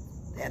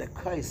 They had a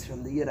kais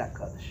from the Yid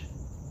HaKadosh.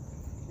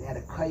 They had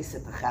a kais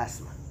at the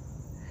chasna.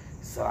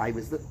 So I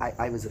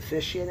was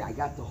officiating. I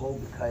got to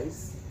hold the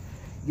kais.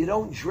 You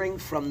don't drink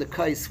from the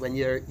kais when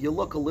you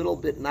look a little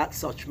bit not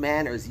such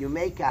manners. You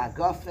make a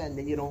agafa and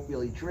then you don't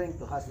really drink.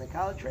 The chasna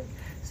kala drink.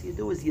 So you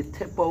do is you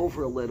tip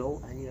over a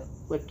little and you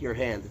lick your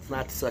hand. It's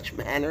not such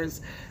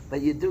manners,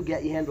 but you do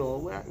get your hand a little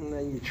wet and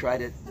then you try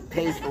to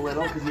taste a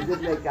little because you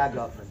did make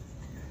agafa.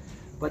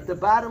 But the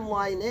bottom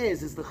line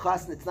is the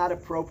chasna. It's not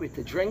appropriate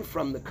to drink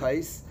from the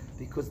kais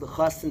because the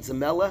chasn's a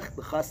melech.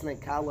 The chasna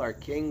and kala are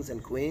kings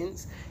and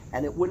queens,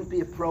 and it wouldn't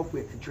be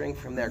appropriate to drink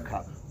from their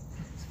cup.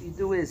 What you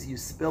do is you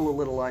spill a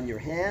little on your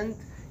hand,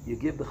 you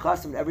give the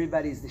chassan,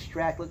 everybody's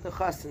distracted with the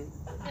chassan,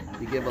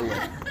 you give a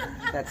lick.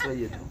 That's what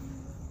you do.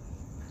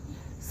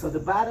 So the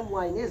bottom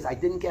line is, I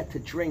didn't get to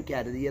drink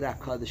out of the Yid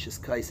HaKadosh's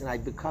kais, and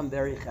I've become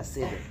very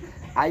Hasidic.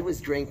 I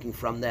was drinking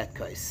from that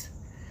kais.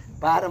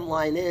 Bottom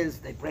line is,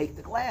 they break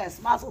the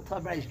glass, Mazel Tov,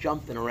 everybody's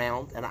jumping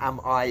around, and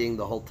I'm eyeing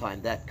the whole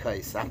time that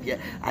kais.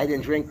 I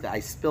didn't drink that, I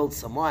spilled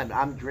some wine, but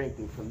I'm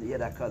drinking from the Yid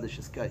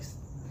HaKadosh's kais.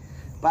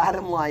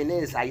 Bottom line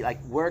is, I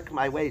work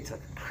my way to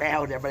a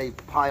crowd, everybody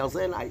piles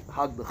in, I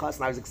hug the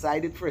chassan, I was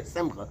excited for a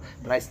simcha,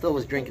 but I still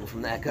was drinking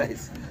from that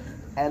kais.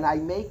 And I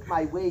make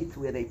my way to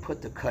where they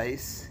put the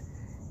kais,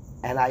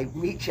 and I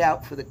reach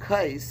out for the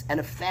kais, and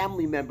a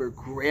family member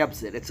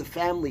grabs it. It's a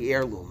family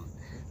heirloom.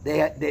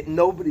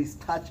 Nobody's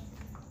touched.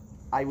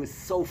 I was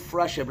so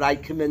frustrated, but I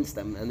convinced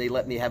them, and they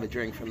let me have a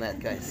drink from that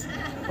kais.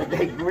 But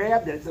they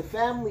grabbed it. It's a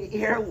family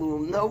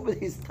heirloom.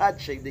 Nobody's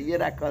touching the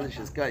Yid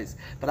HaKadosh's kais.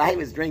 But I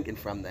was drinking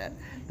from that.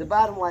 The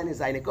bottom line is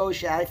I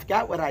negotiated. I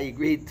forgot what I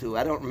agreed to.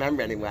 I don't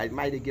remember anyway. I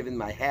might have given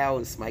my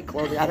house, my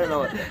clothing. I don't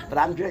know. But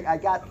I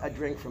got a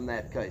drink from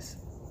that kais.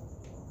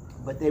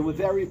 But they were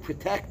very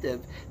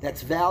protective.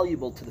 That's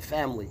valuable to the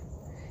family.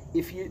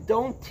 If you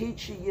don't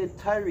teach a Yid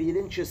Torah, you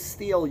didn't just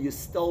steal, you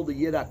stole the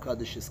Yid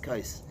HaKadash's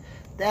kais.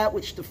 That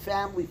which the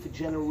family for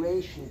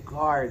generation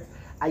guards.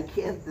 I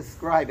can't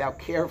describe how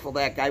careful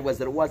that guy was,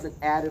 that it wasn't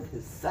out of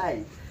his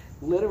sight.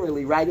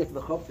 Literally, right at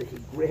the chuppah, he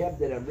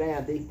grabbed it and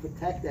ran. They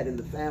protect that in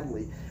the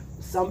family.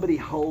 Somebody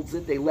holds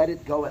it, they let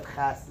it go at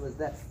chasnas.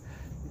 That's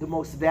the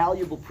most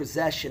valuable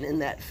possession in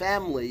that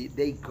family.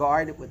 They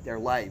guard it with their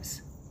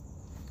lives.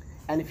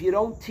 And if you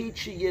don't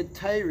teach a Yid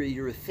Torah,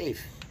 you're a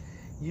thief.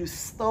 You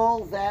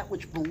stole that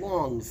which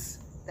belongs,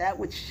 that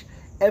which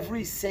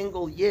every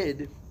single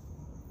Yid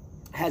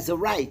has a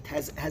right,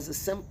 has a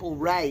simple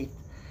right,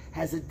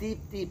 has a deep,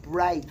 deep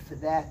right for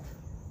that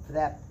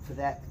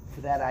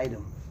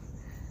item.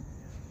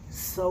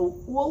 So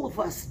all of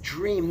us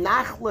dream.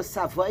 Nachlas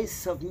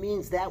Avaisav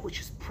means that which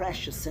is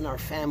precious in our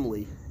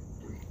family.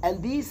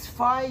 And these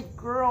 5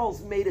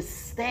 girls made a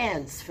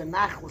stance for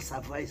Nachlas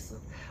Avaisav.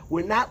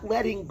 We're not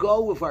letting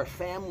go of our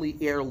family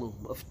heirloom,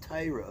 of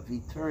Torah, of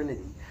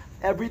eternity,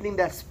 everything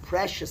that's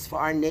precious for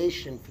our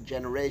nation for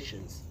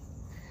generations.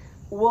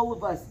 All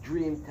of us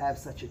dream to have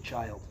such a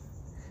child.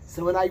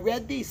 So when I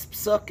read these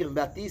psukim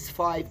about these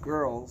 5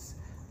 girls,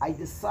 I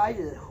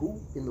decided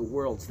who in the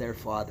world's their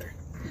father.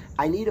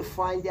 I need to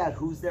find out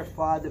who's their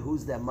father,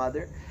 who's their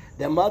mother.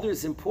 Their mother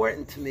is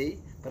important to me,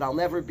 but I'll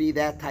never be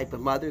that type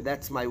of mother.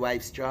 That's my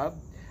wife's job.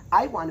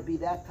 I want to be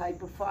that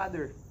type of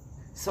father.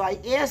 So I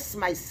asked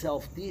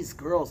myself, these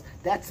girls,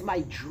 that's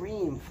my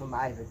dream for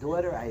I have a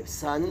daughter, I have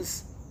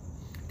sons.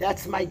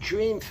 That's my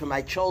dream for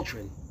my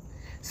children.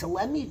 So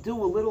let me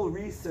do a little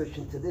research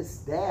into this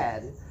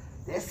dad.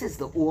 This is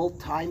the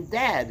all-time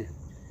dad.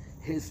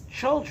 His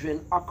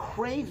children are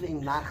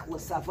craving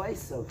Nachlas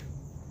Avaisav.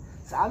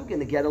 So I'm going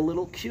to get a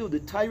little cue. The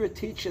Torah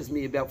teaches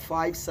me about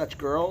 5 such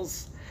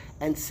girls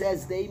and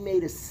says they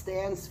made a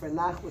stance for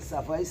Nachlas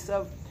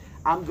Avaisav.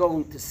 I'm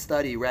going to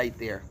study right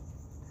there.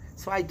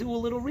 So I do a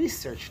little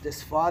research.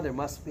 This father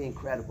must be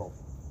incredible.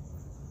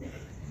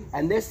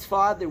 And this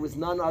father was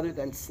none other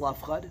than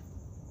Slavchad,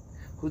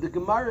 who the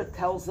Gemara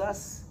tells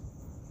us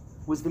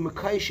was the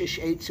Mekaishish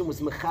Eitzim,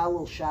 was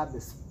Mechalel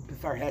Shabbos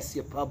before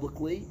Hesia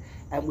publicly,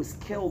 and was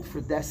killed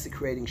for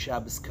desecrating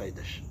Shabbos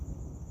Kodesh.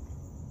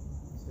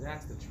 So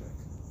that's the trick.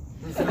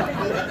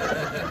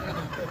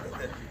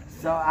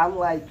 So I'm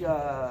like,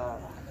 now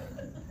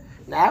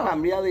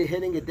I'm really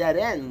hitting a dead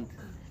end.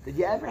 Did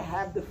you ever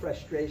have the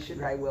frustration,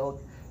 right,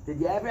 Will? Did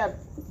you ever have,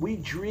 we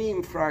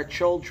dream for our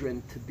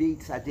children to be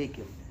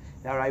tzaddikim.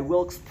 Now, Rai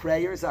Wilk's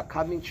prayers are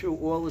coming true.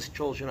 All his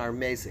children are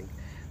amazing.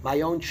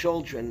 My own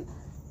children,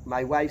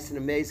 my wife's an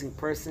amazing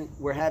person.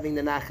 We're having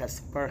the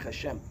nachas, Baruch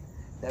Hashem,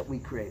 that we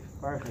crave,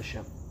 Baruch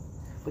Hashem.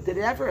 But did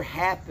it ever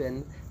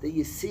happen that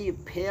you see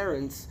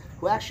parents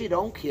who actually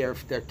don't care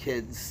if their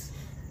kids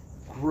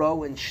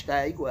grow and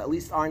steig, or at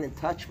least aren't in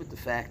touch with the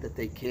fact that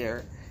they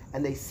care,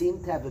 and they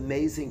seem to have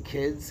amazing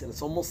kids, and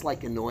it's almost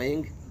like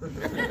annoying?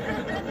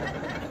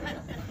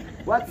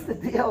 What's the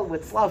deal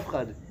with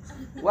Slavchad?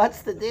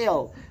 What's the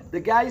deal? The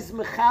guy's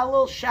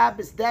Mechalel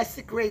Shabbos,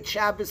 desecrate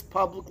Shabbos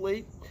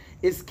publicly,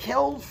 is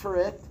killed for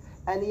it,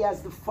 and he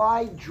has the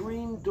 5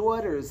 dream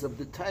daughters of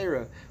the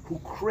Torah who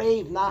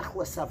crave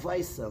Nachlas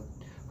Avaisav,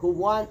 who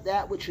want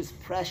that which is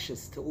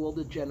precious to all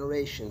the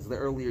generations, the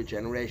earlier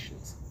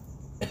generations.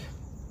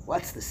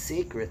 What's the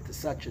secret to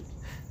such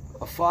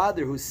a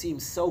father who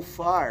seems so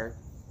far?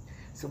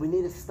 So we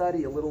need to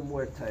study a little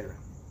more Torah.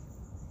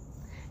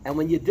 And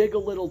when you dig a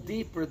little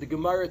deeper, the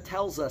Gemara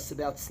tells us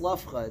about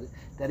Slavchad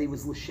that he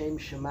was L'Shem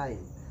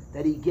Shemayim,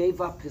 that he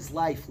gave up his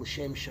life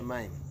L'Shem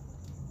Shemayim.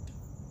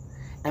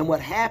 And what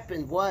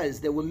happened was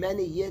there were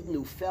many Yidden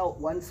who felt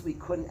once we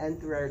couldn't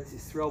enter Eretz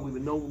Yisrael, we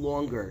would no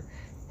longer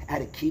had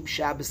to keep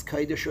Shabbos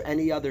Kodesh or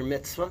any other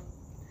mitzvah.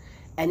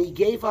 And he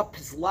gave up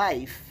his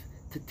life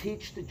to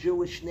teach the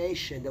Jewish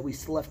nation that we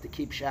still have to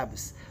keep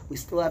Shabbos. We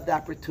still have the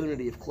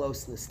opportunity of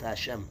closeness to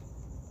Hashem.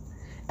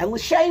 And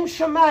L'Shem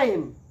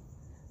Shemayim,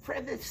 for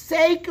the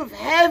sake of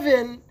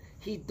heaven,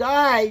 he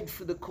died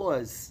for the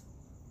cause.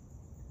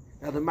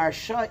 Now the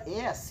Maharsha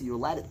asks, are you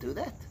allowed to do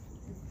that?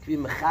 Can you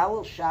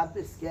Mechalel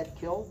Shabbos get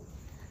killed?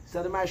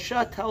 So the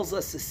Maharsha tells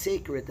us a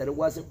secret that it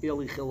wasn't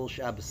really Chilul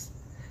Shabbos.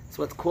 It's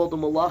what's called the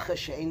Malacha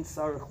She'ein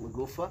Tzarech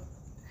L'Gufa.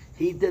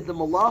 He did the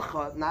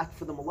Malacha, not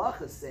for the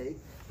Malacha's sake,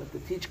 but to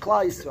teach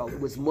Klal Yisrael. It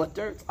was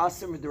mutter, it's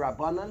Aser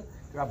M'D'Rabbanan.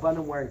 The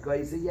Rabbanan weren't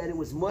Geizer yet. It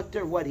was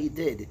mutter what he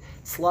did.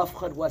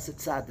 Slavchad was a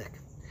tzaddik.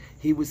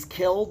 He was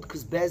killed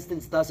because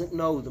Bezdin doesn't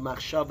know the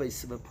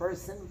machshavos of a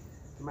person.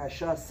 The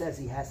Maharsha says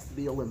he has to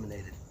be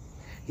eliminated.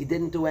 He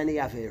didn't do any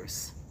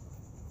averos.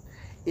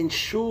 In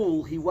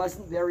Shul, he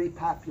wasn't very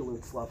popular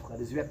at Slavchad.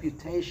 His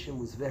reputation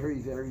was very,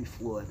 very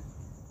flawed.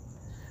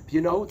 But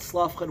you know what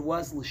Slavchad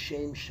was?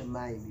 L'Shem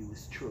Shemayim. He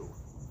was true.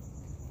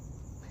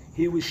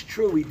 He was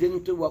true. He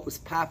didn't do what was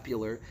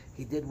popular.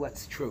 He did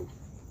what's true.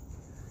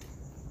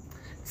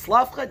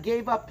 Slavchad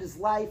gave up his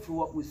life for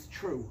what was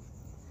true.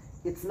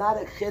 It's not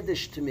a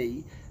chiddush to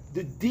me.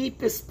 The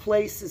deepest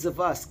places of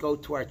us go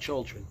to our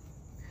children.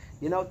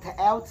 You know, to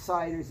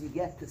outsiders, you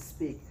get to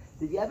speak.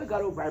 Did you ever go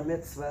to a bar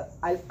mitzvah?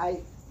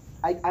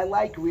 I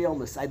like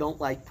realness. I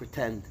don't like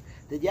pretend.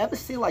 Did you ever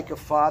see like a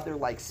father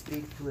like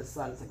speak to his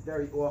son? It's like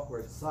very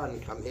awkward. Son,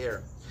 come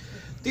here.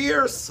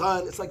 Dear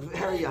son, it's like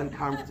very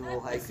uncomfortable.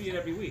 I Like see it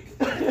every week.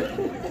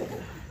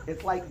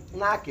 it's like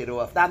knock it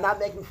off. I'm not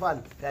making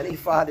fun. If any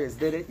fathers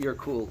did it, you're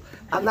cool.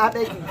 I'm not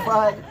making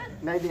fun.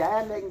 Maybe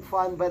I am making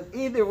fun, but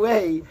either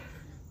way,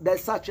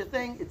 there's such a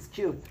thing. It's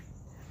cute.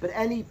 But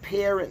any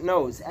parent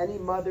knows, any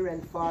mother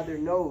and father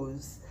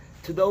knows,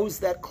 to those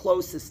that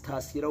closest to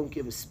us, you don't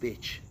give a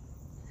speech.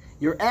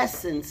 Your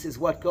essence is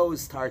what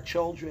goes to our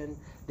children.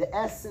 The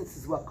essence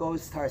is what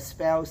goes to our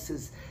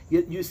spouses.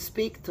 You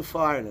speak to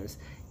foreigners.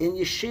 In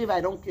yeshiva,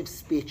 I don't give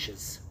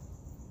speeches.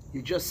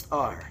 You just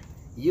are.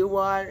 You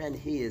are and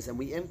he is, and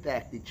we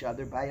impact each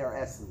other by our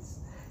essence.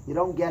 You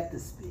don't get to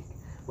speak.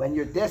 When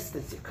you're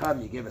distant, you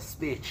come, you give a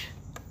speech.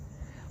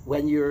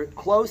 When you're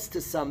close to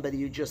somebody,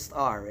 you just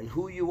are. And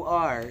who you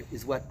are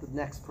is what the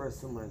next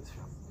person learns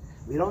from.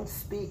 We don't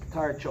speak to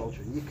our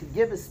children. You could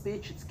give a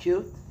speech, it's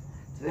cute.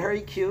 It's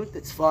very cute,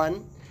 it's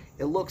fun.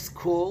 It looks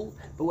cool.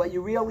 But what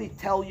you really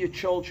tell your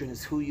children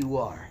is who you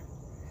are.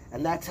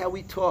 And that's how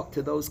we talk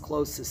to those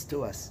closest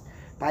to us.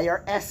 By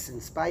our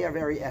essence, by our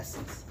very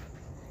essence.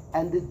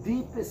 And the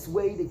deepest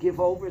way to give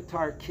over to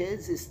our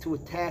kids is to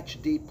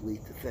attach deeply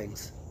to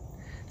things.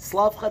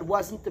 Slavchad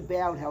wasn't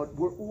about how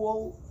we're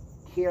all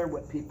care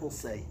what people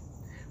say.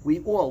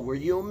 We're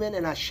human,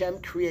 and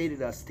Hashem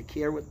created us to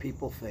care what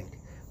people think.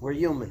 We're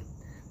human.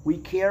 We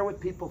care what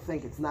people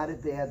think. It's not a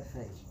bad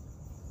thing.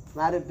 It's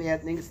not a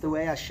bad thing. It's the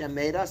way Hashem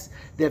made us.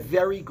 There are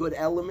very good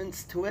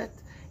elements to it.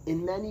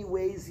 In many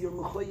ways, you're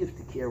mechuyev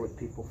to care what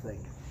people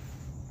think.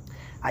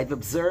 I've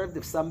observed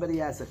if somebody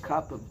has a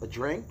cup of a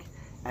drink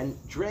and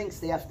drinks,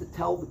 they have to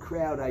tell the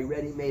crowd, I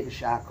already made a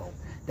shackle.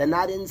 They're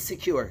not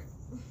insecure.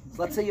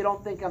 So let's say you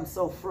don't think I'm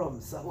so frum,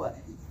 so what?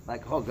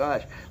 Like, oh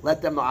gosh,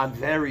 let them know I'm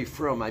very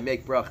frum, I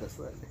make brachas.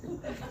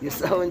 You're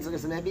so insecure,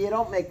 so maybe you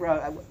don't make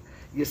brachas.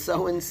 You're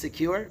so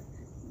insecure.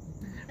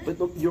 But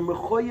you're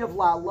mechuyev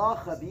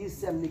la'alacha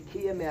v'yisem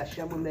nikiyah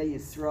me'Hashem u'mei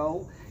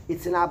Yisrael.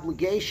 It's an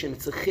obligation,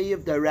 it's a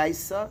chiyuv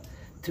d'oraisa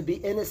to be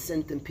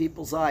innocent in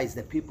people's eyes,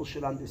 that people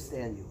should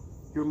understand you.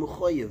 You're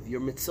mechuyev, you're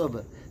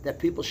mitzvah, that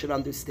people should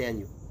understand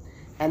you.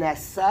 And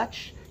as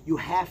such, you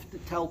have to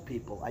tell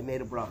people, I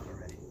made a bracha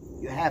already.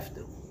 You have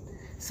to.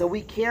 So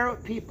we care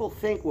what people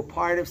think. We're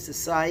part of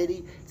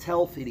society. It's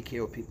healthy to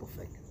care what people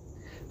think.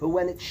 But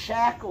when it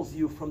shackles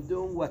you from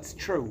doing what's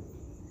true,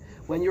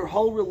 when your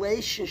whole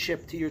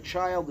relationship to your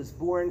child is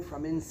born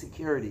from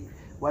insecurity,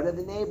 what are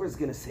the neighbors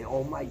going to say?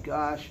 Oh my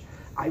gosh,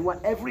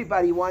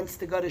 everybody wants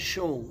to go to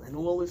shul, and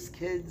all his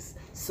kids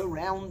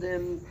surround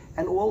him,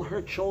 and all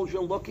her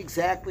children look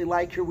exactly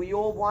like her. We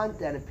all want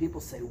that. And people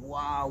say,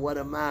 wow, what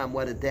a mom,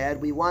 what a dad,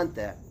 we want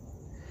that.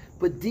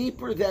 But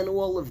deeper than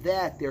all of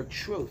that, they're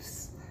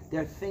truths.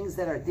 They're things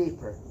that are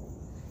deeper.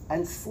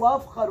 And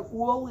Slavchad,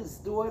 all his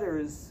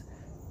daughters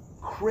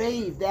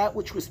craved that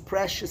which was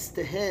precious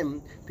to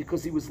him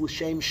because he was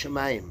l'shem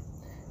shemayim,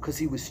 because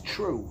he was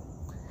true.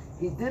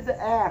 He did the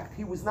act.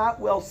 He was not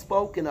well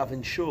spoken of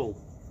in shul.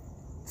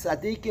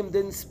 Tzaddikim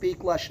didn't speak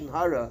lashon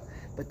hara,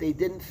 but they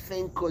didn't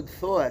think good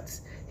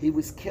thoughts. He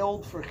was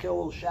killed for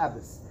Chilul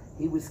Shabbos.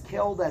 He was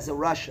killed as a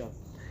Rasha.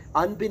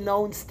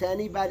 Unbeknownst to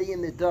anybody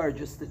in the Dar,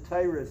 just the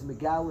Torah is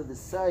Megala the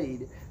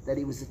Said, that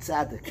he was a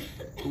tzaddik,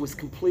 who was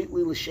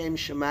completely l'shem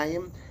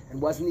shemayim and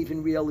wasn't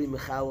even really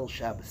Mechalel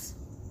Shabbos.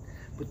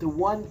 But the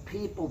one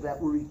people that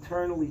were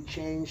eternally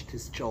changed,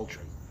 his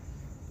children.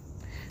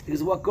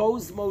 Because what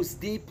goes most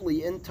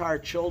deeply into our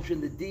children,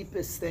 the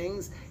deepest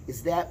things,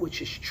 is that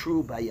which is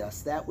true by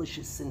us, that which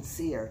is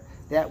sincere,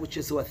 that which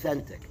is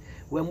authentic.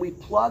 When we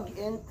plug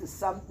into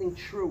something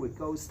true, it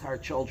goes to our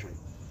children.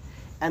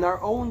 And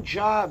our own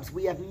jobs,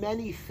 we have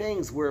many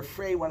things. We're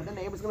afraid, what are the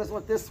neighbors going to say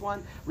about this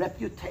one?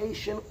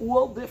 Reputation,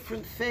 all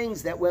different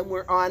things that when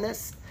we're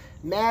honest,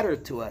 matter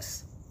to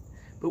us.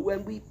 But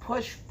when we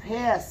push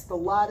past a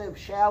lot of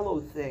shallow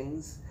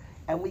things,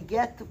 and we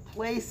get to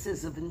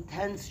places of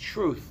intense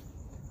truth,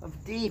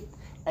 of deep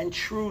and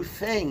true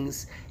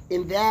things,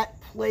 in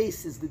that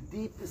place is the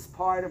deepest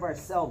part of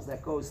ourselves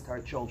that goes to our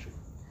children.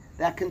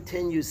 That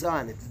continues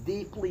on. It's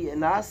deeply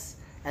in us,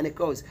 and it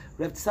goes.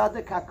 Reb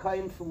Tzadok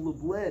HaKohen from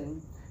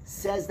Lublin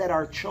says that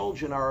our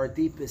children are our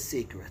deepest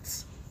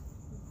secrets.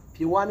 If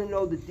you want to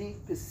know the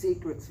deepest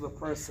secrets of a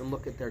person,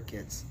 look at their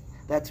kids.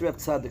 That's Reb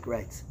Tzadok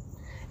writes.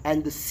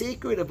 And the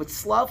secret of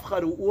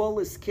Slavchad, who all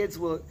his kids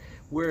were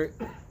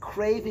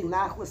craving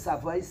nachlas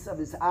avaisav,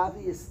 is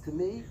obvious to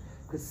me,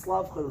 because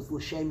Slavchad was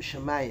l'shem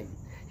shemayim.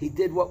 He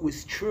did what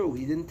was true.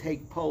 He didn't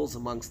take polls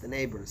amongst the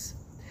neighbors.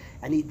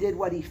 And he did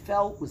what he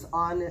felt was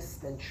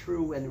honest and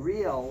true and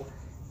real.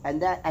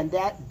 And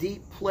that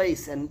deep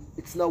place, and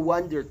it's no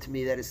wonder to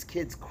me that his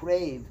kids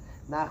crave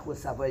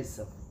nachlas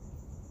avaisav.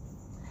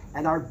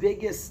 And our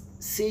biggest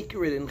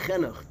secret in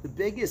chinuch, the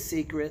biggest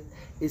secret,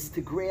 is to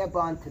grab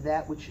onto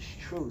that which is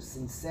true,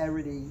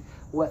 sincerity,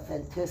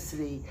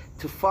 authenticity,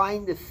 to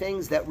find the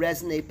things that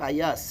resonate by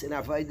us in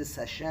avodas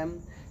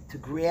Hashem, to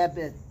grab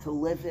it, to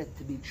live it,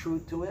 to be true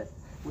to it,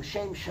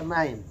 l'shem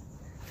shemayim,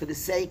 for the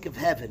sake of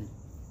heaven.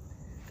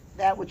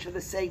 That which for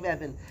the sake of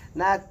heaven,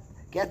 not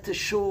get to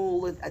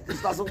shul,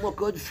 this doesn't look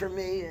good for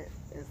me.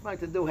 It's not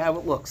to do how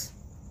it looks.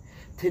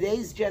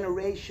 Today's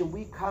generation,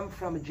 we come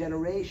from a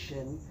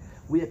generation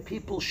where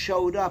people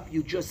showed up,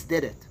 you just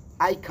did it.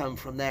 I come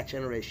from that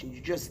generation.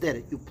 You just did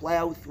it. You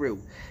plowed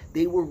through.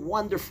 They were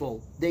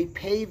wonderful. They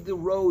paved the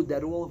road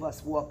that all of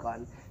us walk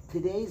on.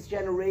 Today's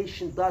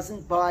generation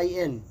doesn't buy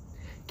in.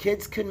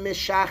 Kids can miss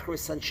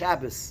Shacharis on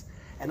Shabbos.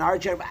 And our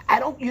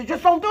generation, you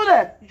just don't do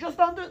that. You just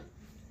don't do it.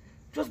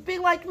 Just be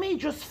like me,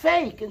 just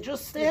fake and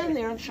just stand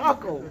there and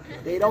chuckle.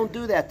 They don't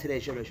do that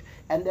today's generation.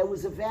 And there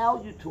was a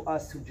value to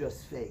us who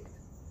just faked.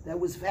 There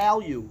was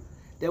value.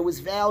 There was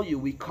value.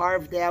 We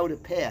carved out a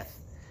path.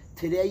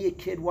 Today a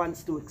kid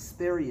wants to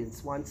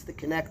experience, wants to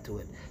connect to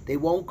it. They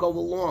won't go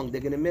along.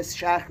 They're going to miss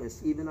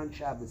Shacharis, even on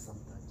Shabbos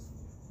sometimes.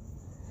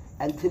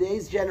 And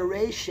today's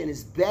generation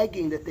is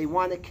begging that they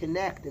want to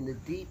connect in a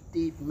deep,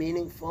 deep,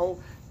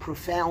 meaningful,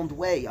 profound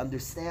way.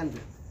 Understand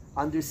it.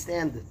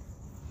 Understand it.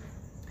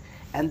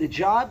 And the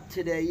job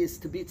today is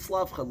to be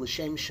tzlavcha,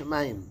 l'shem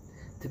shemayim,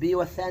 to be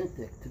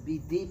authentic, to be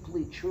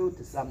deeply true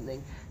to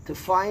something, to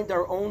find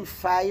our own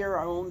fire,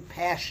 our own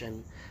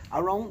passion,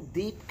 our own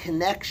deep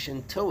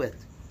connection to it.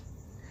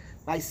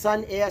 My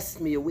son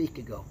asked me a week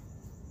ago.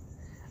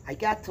 I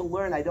got to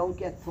learn, I don't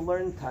get to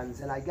learn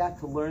tons, and I got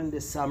to learn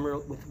this summer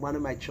with one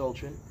of my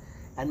children.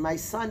 And my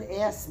son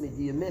asked me,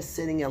 do you miss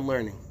sitting and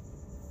learning?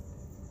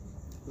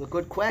 It was a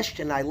good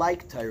question. I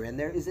like Torah, and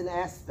there is an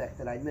aspect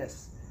that I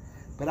miss.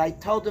 But I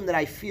told him that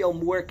I feel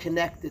more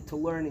connected to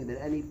learning than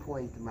any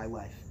point in my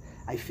life.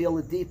 I feel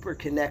a deeper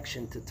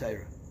connection to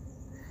Torah.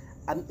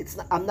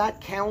 I'm not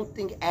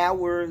counting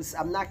hours.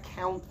 I'm not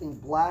counting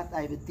blot.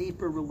 I have a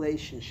deeper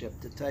relationship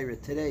to Torah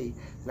today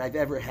than I've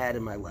ever had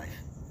in my life.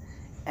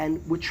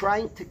 And we're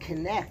trying to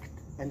connect,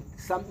 and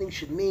something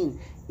should mean,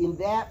 in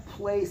that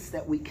place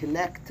that we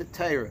connect to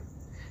Torah.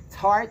 It's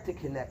hard to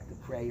connect to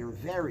prayer,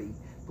 very,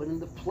 but in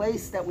the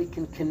place that we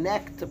can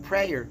connect to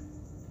prayer,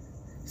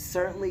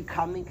 certainly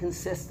coming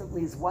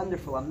consistently is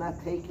wonderful. I'm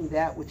not taking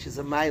that which is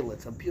a milah.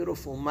 It's a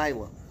beautiful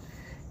milah.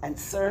 And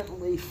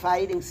certainly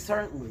fighting,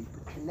 certainly,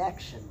 but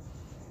connection.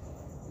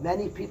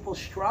 Many people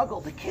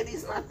struggle. The kid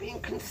is not being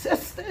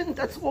consistent.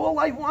 That's all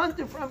I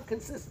wanted from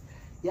consistent.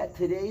 Yet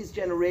today's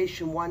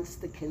generation wants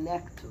to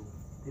connect to.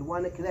 They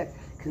want to connect.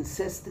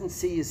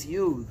 Consistency is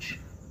huge.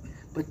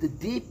 But the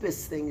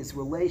deepest thing is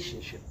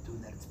relationship to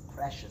that. It's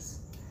precious.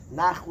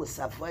 Nachlas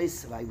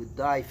avaisav, I would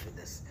die for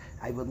this.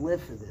 I would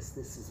live for this.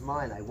 This is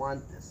mine. I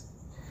want this.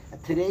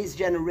 And today's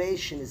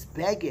generation is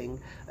begging,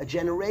 a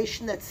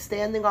generation that's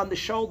standing on the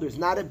shoulders,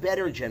 not a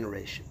better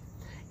generation.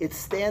 It's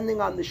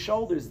standing on the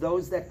shoulders,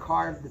 those that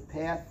carve the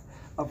path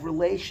of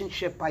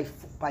relationship by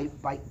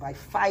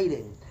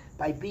fighting,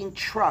 by being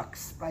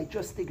trucks, by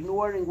just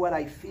ignoring what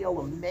I feel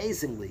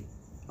amazingly.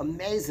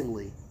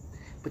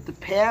 But the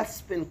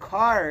path's been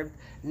carved.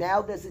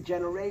 Now there's a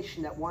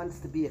generation that wants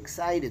to be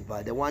excited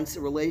by, that wants a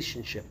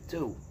relationship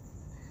too.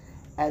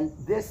 And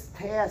this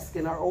task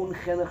in our own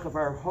chinuch of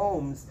our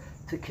homes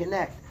to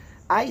connect.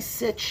 I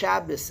sit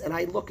Shabbos and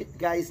I look at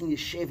guys in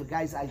yeshiva,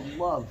 guys I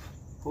love,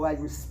 who I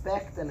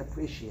respect and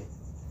appreciate.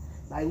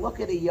 And I look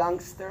at a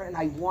youngster and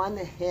I want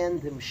to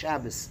hand him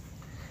Shabbos.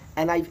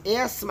 And I've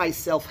asked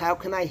myself, how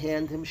can I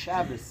hand him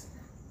Shabbos?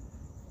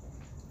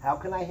 How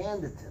can I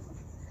hand it to him?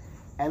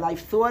 And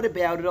I've thought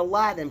about it a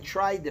lot and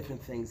tried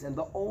different things. And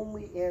the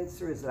only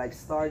answer is that I've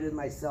started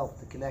myself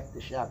to connect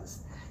to Shabbos.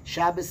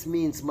 Shabbos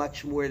means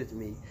much more to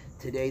me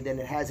today than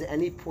it has at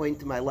any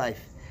point in my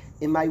life.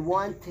 In my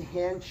want to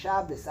hand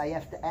Shabbos, I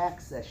have to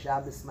access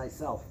Shabbos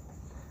myself.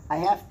 I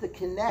have to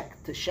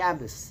connect to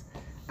Shabbos.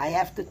 I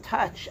have to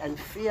touch and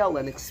feel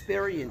and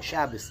experience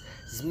Shabbos.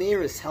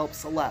 Zmiris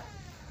helps a lot.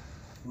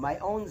 My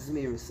own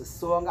Zmiris, a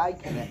song I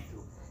connect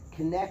to.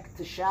 Connect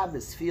to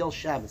Shabbos, feel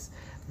Shabbos.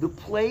 The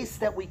place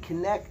that we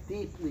connect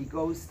deeply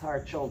goes to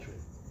our children.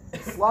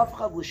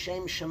 Slavcha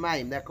l'shem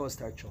shemayim, that goes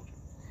to our children.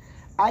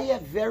 I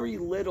have very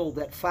little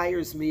that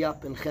fires me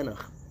up in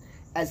chinuch.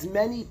 As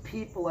many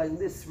people are in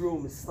this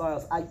room as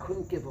styles, I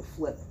couldn't give a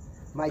flip.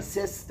 My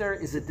sister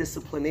is a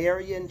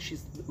disciplinarian.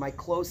 She's my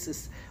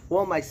closest,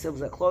 all my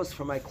siblings are close,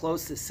 from my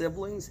closest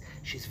siblings.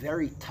 She's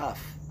very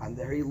tough. I'm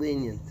very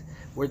lenient.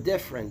 We're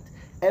different.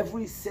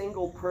 Every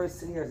single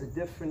person here has a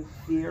different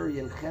theory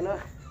in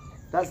chinuch.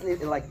 Doesn't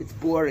it, like, it's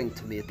boring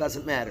to me. It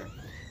doesn't matter.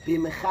 Be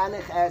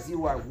mechanech as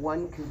you are,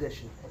 one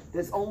condition.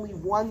 There's only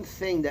one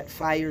thing that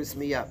fires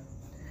me up.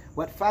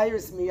 What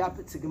fires me up,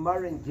 it's a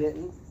Gemara in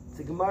Gittin. It's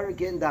a Gemara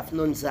Gittin Daf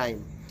Nun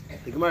Zayin.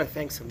 The Gemara,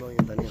 thanks a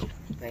million, Daniel.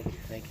 Thank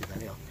you,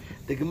 Daniel.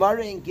 The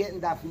Gemara in Gittin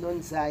Daf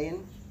Nun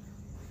Zayin,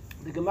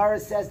 the Gemara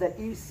says that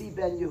Isi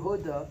ben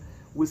Yehuda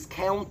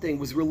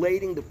was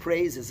relating the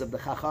praises of the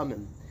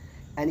Chachamim.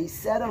 And he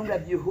said on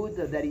Reb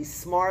Yehuda that he's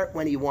smart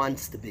when he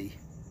wants to be.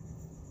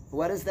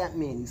 What does that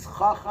mean? He's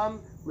Chacham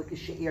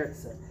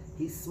l'kashe'irtza.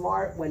 He's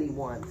smart when he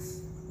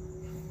wants.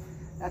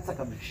 That's like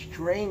a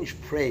strange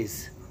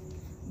praise.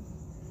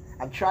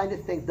 I'm trying to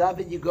think,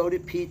 David, you go to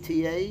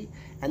PTA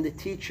and the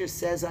teacher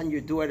says on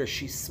your daughter,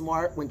 she's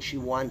smart when she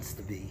wants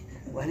to be.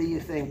 What are you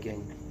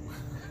thinking?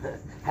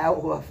 How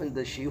often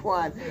does she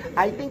want?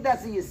 I think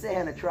that's what you say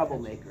on a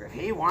troublemaker. If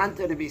he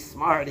wanted to be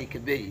smart, he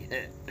could be.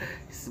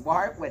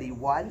 Smart when he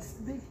wants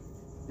to be?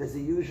 Does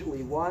he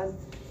usually want?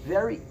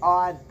 Very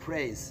odd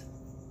praise.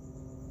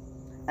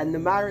 And the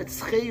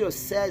Maritz Chiyos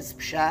says,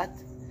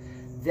 Pshat,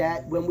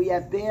 that when we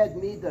have bad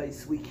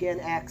midos, we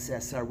can't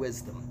access our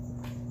wisdom.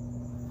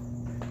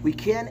 We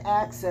can't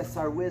access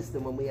our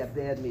wisdom when we have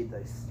bad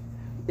midos.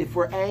 If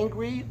we're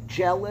angry,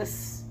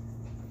 jealous,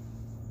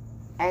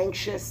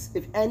 anxious,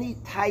 if any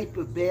type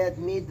of bad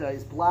midah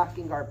is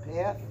blocking our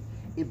path,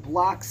 it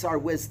blocks our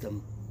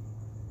wisdom.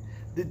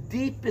 The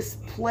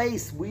deepest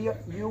place,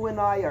 you and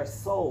I are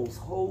souls,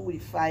 holy,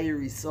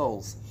 fiery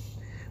souls.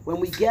 When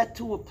we get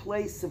to a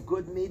place of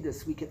good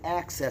midas, we can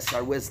access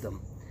our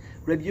wisdom.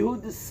 Reb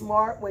Yehuda is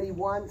smart when he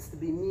wants to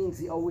be, means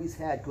he always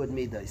had good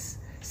midas.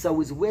 So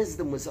his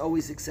wisdom was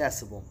always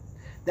accessible.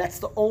 That's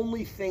the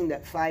only thing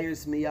that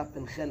fires me up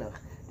in chinuch,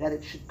 that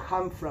it should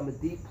come from a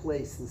deep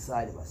place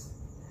inside of us.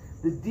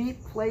 The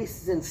deep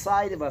places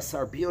inside of us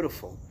are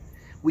beautiful.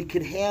 We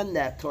could hand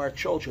that to our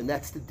children.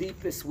 That's the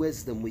deepest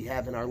wisdom we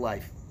have in our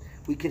life.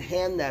 We could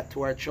hand that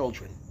to our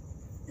children.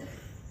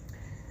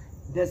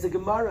 There's a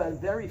Gemara, a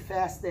very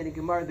fascinating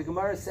Gemara. The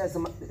Gemara says,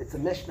 it's a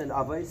Mishnah in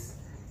Avos,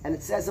 and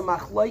it says,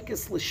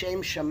 "Machlokes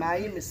l'shem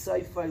shamayim is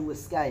soifai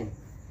l'skaim."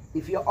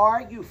 If you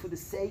argue for the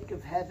sake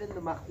of heaven,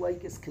 the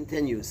machlokes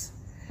continues.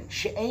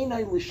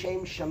 She'enai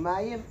l'shem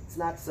shamayim, it's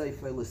not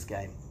soifai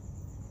l'skaim.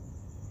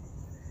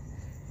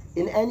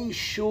 In any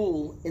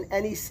shul,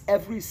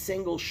 every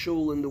single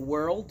shul in the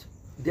world,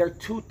 there are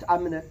two,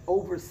 I'm going to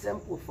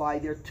oversimplify,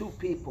 there are two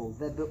people.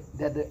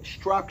 They're the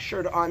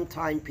structured,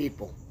 on-time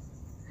people.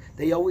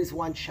 They always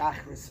want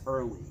Shachris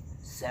early,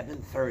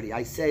 7:30.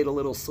 I say it a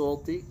little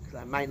salty, because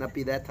I might not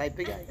be that type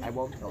of guy. I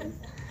won't tell you.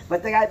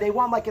 But they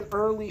want like an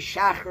early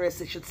Shachris.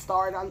 It should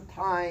start on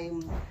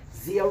time,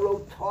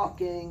 zero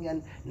talking,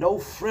 and no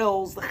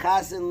frills. The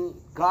Chazan,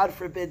 God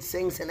forbid,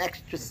 sings an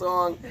extra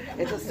song.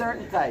 It's a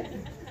certain type.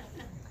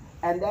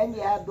 And then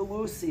you have the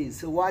Lucy's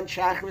who want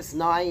Shachris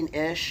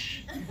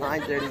 9-ish,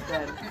 9:30,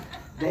 10.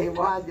 They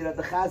want,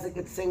 the Chazan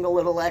could sing a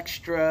little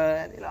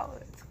extra,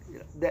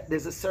 and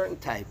there's a certain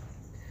type.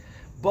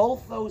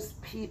 Both those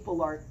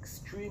people are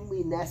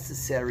extremely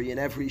necessary in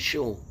every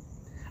shul.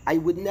 I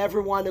would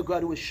never want to go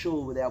to a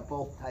shul without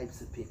both types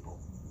of people.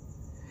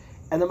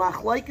 And the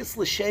machlokes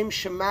l'shem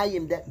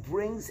shamayim, that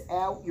brings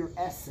out your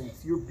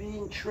essence, your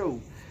being true.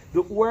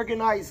 The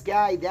organized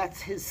guy,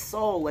 that's his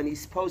soul, and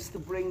he's supposed to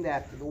bring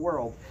that to the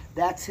world.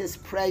 That's his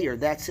prayer,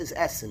 that's his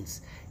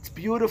essence. It's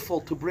beautiful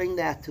to bring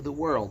that to the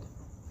world.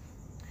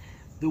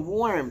 The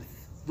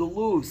warmth, the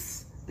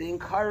loose, the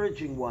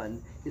encouraging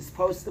one is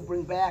supposed to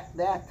bring back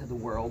that to the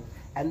world,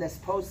 and they're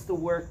supposed to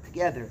work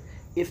together.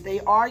 If they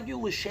argue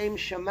l'shem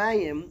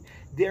shamayim,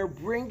 they're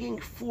bringing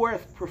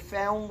forth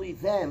profoundly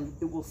them,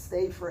 it will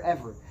stay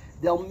forever.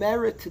 They'll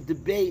merit to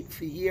debate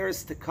for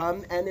years to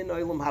come, and in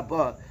Olam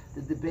Haba,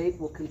 the debate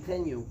will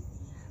continue.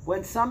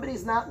 When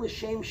somebody's not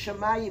l'shem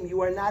shamayim, you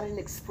are not an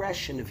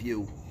expression of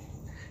you.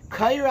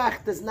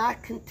 Kairach does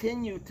not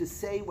continue to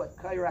say what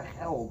Kairach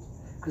held,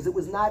 because it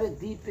was not a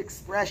deep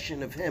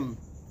expression of him.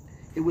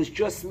 It was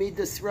just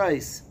midas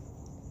reis.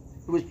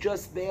 It was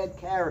just bad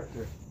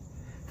character.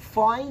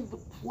 Find the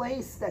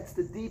place that's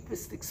the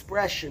deepest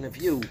expression of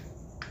you.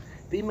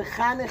 Be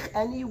mechanech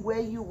any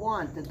way you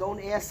want, and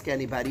don't ask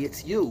anybody,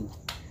 it's you.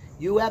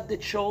 You have the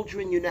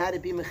children, you know how to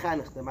be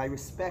mechanech them. I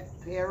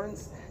respect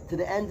parents to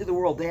the end of the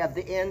world. They have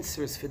the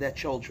answers for their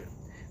children,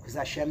 because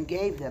Hashem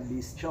gave them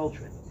these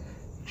children.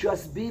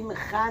 Just be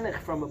mechanech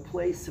from a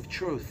place of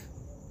truth.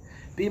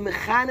 Be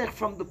mechanech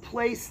from the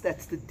place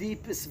that's the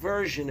deepest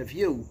version of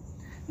you.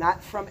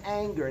 Not from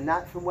anger,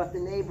 not from what the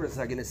neighbors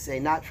are going to say,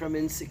 not from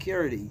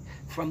insecurity.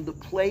 From the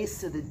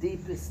place of the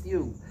deepest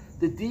you.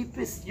 The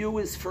deepest you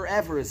is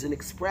forever, is an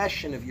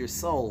expression of your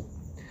soul.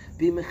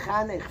 Be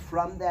mechanech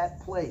from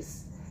that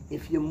place.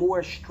 If you're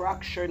more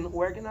structured and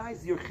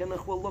organized, your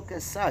chinuch will look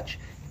as such.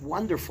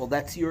 Wonderful.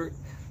 That's your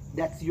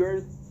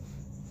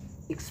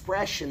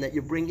expression that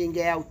you're bringing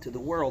out to the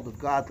world of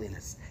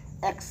godliness.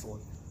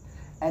 Excellent.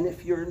 And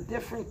if you're a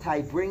different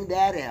type, bring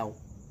that out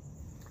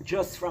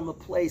just from a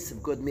place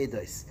of good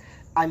midas.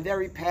 I'm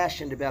very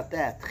passionate about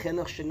that.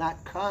 Chinuch should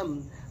not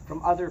come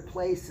from other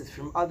places,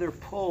 from other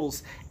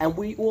pulls, and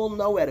we all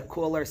know how to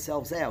call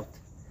ourselves out.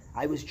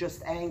 I was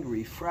just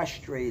angry,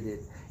 frustrated,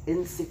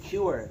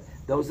 insecure.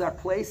 Those are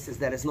places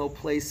that is no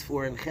place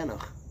for in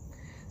chinuch.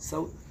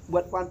 So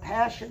what I'm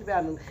passionate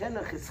about in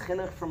chinuch is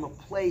chinuch from a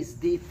place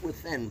deep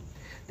within.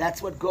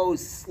 That's what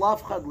goes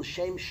slavchad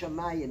l'shem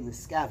shamayim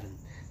niskaven.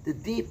 The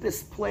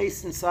deepest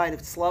place inside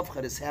of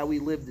Tzlavchad is how he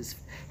lived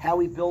how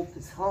he built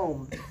his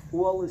home.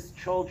 All his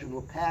children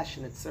were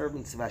passionate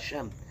servants of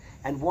Hashem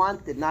and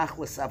wanted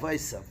nachlas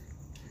avosav.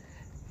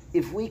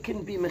 If we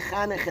can be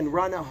mechanech and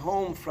run a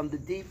home from the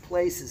deep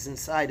places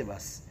inside of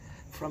us,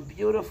 from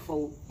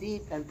beautiful,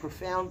 deep, and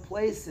profound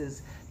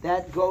places,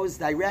 that goes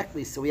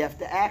directly. So we have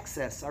to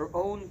access our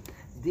own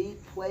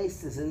deep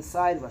places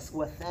inside of us,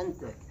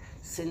 authentic,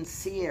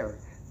 sincere,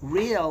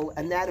 real,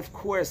 and that of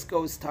course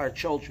goes to our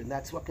children.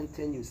 That's what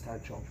continues to our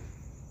children.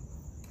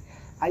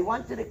 I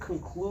wanted to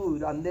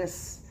conclude on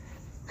this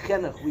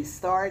chinuch. We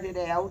started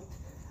out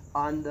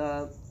on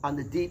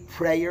the deep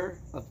prayer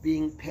of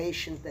being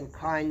patient and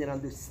kind and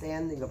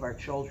understanding of our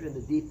children,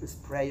 the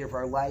deepest prayer of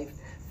our life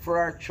for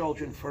our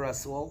children, for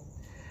us all.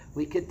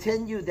 We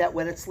continue that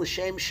when it's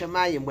l'shem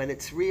shamayim, when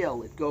it's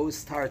real, it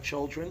goes to our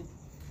children.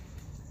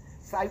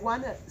 So I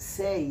want to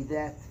say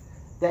that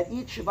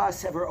each of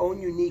us have our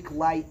own unique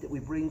light that we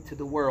bring to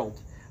the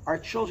world. Our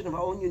children have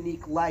our own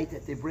unique light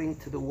that they bring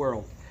to the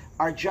world.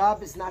 Our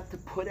job is not to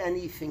put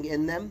anything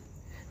in them.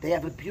 They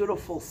have a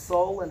beautiful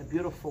soul and a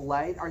beautiful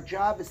light. Our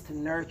job is to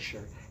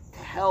nurture, to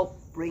help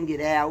bring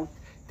it out,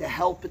 to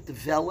help it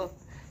develop,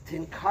 to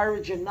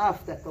encourage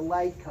enough that the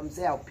light comes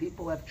out.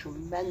 People have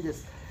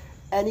tremendous,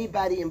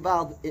 anybody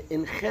involved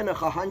in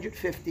chinuch,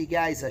 150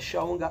 guys are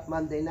showing up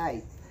Monday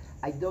night.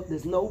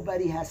 There's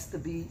nobody has to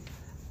be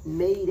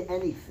made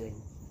anything.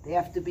 They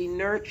have to be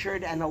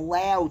nurtured and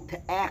allowed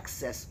to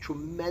access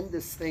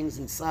tremendous things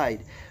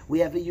inside. We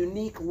have a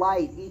unique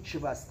light, each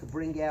of us, to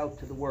bring out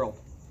to the world.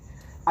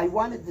 I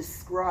want to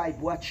describe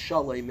what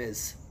shalom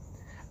is.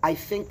 I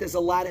think there's a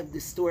lot of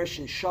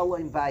distortion,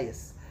 shalom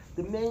bias.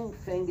 The main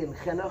thing in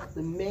chinuch,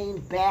 the main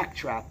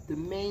backdrop, the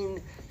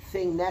main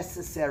thing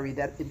necessary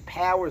that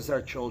empowers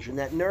our children,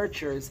 that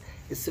nurtures,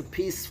 is a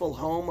peaceful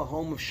home, a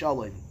home of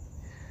shalom.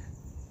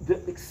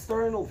 The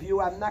external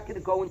view, I'm not going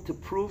to go into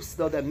proofs,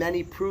 though there are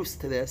many proofs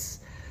to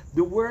this.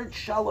 The word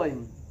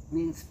shalom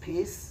means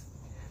peace.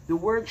 The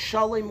word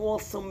shalom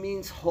also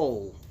means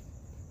whole.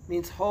 It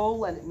means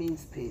whole and it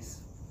means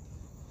peace.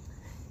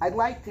 I'd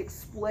like to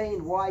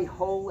explain why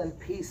whole and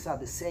peace are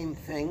the same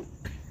thing.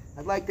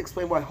 I'd like to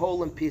explain why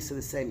whole and peace are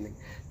the same thing.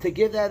 To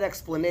give that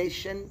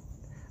explanation,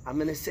 I'm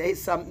going to say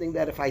something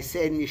that if I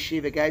say it in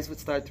yeshiva, guys would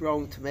start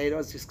throwing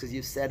tomatoes just because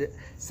you said it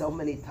so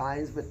many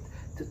times. But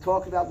to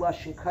talk about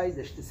Lashon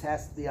Kodesh, this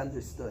has to be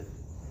understood.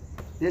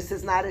 This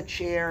is not a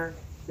chair.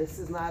 This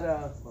is not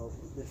a, well,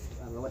 this,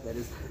 I don't know what that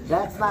is.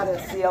 That's not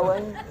a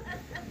ceiling.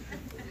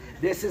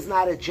 This is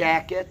not a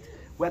jacket.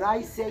 When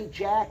I say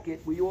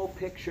jacket, we all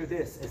picture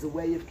this as a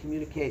way of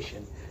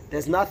communication.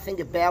 There's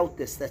nothing about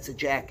this that's a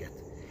jacket.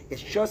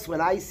 It's just when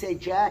I say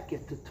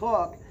jacket to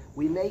talk,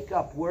 we make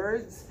up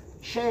words.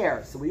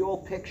 Chair, so we all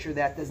picture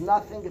that. There's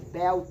nothing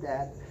about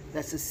that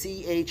that's a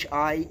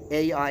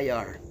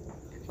C-H-I-A-I-R.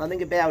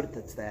 Nothing about it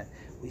that's that.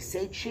 We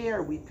say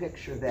chair, we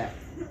picture that.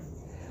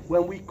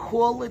 When we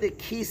call it a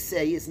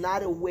kisei, is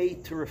not a way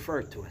to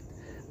refer to it.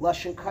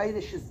 Lashon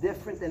Kodesh is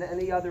different than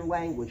any other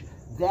language.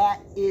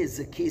 That is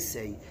a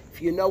kisei.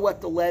 If you know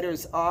what the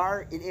letters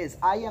are, it is.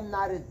 I am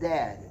not a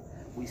dad.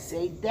 We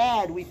say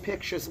dad, we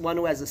picture one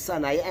who has a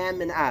son. I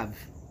am an Av.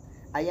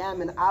 I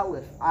am an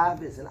Aleph.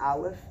 Av is an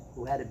Aleph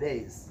who had a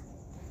Beis.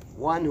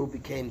 One who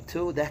became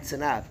two, that's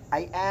an Av.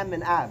 I am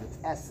an Av, it's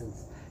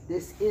essence.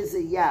 This is a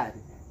Yad.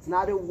 It's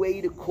not a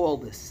way to call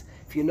this.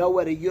 If you know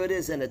what a Yud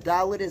is and a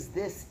Dalet is,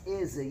 this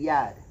is a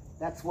Yad.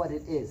 That's what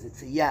it is,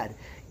 it's a Yad.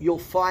 You'll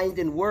find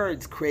in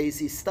words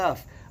crazy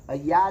stuff. A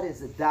Yad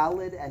is a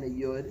Dalet and a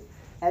Yud.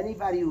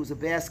 Anybody who's a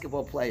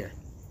basketball player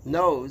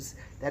knows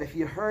that if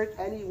you hurt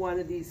any one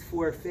of these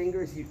four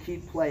fingers, you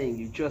keep playing.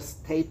 You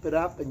just tape it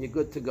up and you're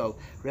good to go.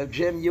 Reb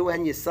Jim, you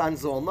and your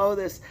sons all know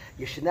this.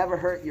 You should never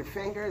hurt your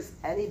fingers.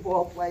 Any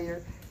ball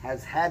player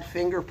has had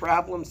finger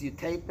problems. You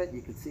tape it.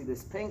 You can see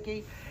this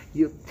pinky.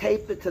 You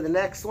tape it to the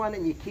next one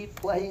and you keep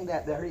playing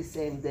that very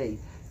same day.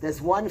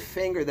 There's one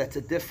finger that's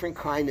a different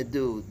kind of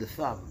dude, the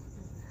thumb.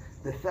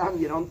 The thumb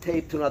you don't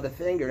tape to another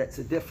finger. It's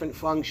a different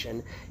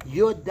function.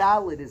 Yud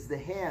Dalet is the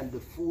hand, the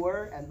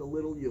four and the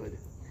little Yud.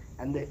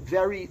 And the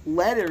very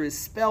letter is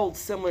spelled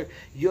similar.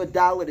 Yud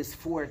Dalet is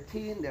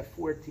 14. There are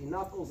 14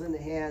 knuckles in the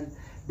hand.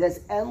 There's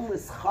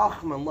endless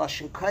chachma in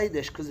Lashon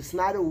Kodesh because it's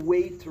not a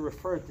way to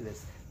refer to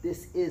this.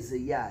 This is a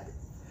yad.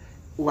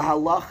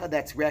 Lahalacha,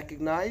 that's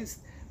recognized.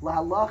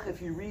 Lahalacha,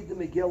 if you read the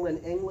Megillah in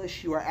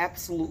English, you are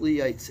absolutely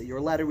yaitze. You're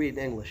allowed to read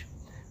in English.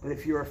 But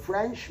if you're a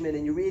Frenchman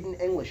and you read in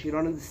English, you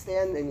don't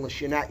understand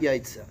English, you're not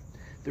yaitze.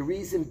 The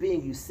reason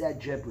being, you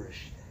said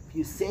gibberish. If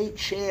you say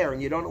chair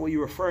and you don't know what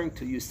you're referring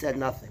to, you said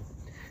nothing.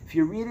 If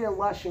you read it in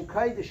Lashon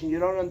Kodesh and you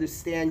don't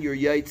understand your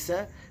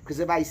yaitze, because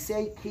if I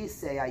say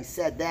kisei, I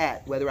said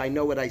that, whether I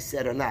know what I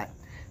said or not.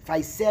 If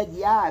I said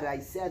yad, I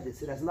said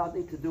this. It has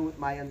nothing to do with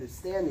my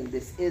understanding.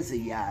 This is a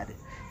yad.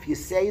 If you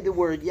say the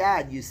word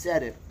yad, you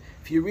said it.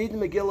 If you read the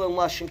Megillah in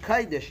Lashon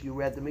Kodesh, you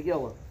read the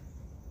Megillah.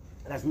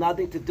 It has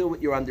nothing to do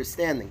with your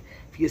understanding.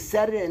 If you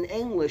said it in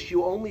English,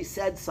 you only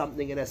said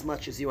something in as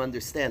much as you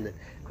understand it,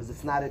 because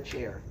it's not a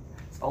chair.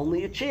 It's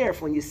only a chair.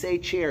 If when you say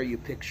chair, you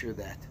picture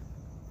that.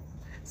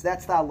 So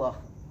that's the halacha.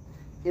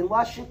 In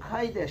Lashon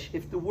Kodesh,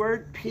 if the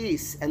word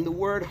peace and the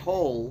word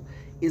whole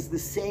is the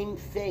same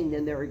thing,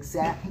 then they're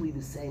exactly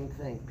the same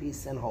thing,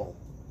 peace and whole.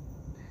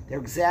 They're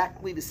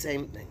exactly the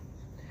same thing.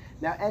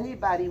 Now,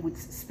 anybody would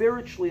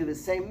spiritually the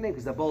same thing,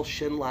 because they're both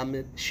shin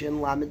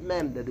lamed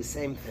mem, they're the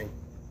same thing.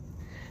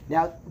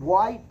 Now,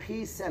 why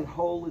peace and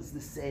whole is the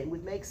same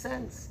would make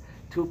sense.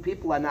 Two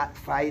people are not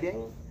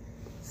fighting,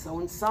 so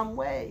in some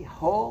way,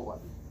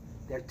 whole,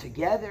 They're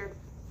together.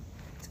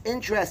 It's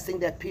interesting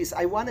that peace.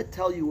 I want to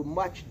tell you a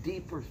much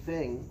deeper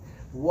thing,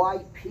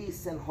 why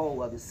peace and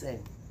whole are the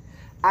same.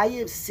 I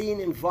have seen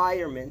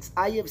environments,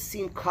 I have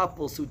seen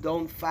couples who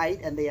don't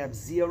fight and they have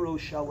zero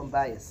shalom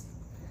bayis.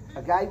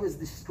 A guy was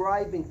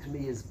describing to me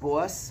his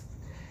boss,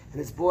 and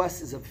his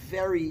boss is a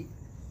very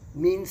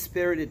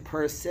mean-spirited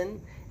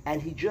person,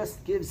 and he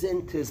just gives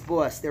in to his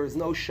boss. There is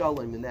no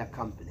shalom in that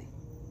company.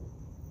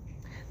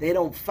 They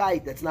don't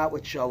fight. That's not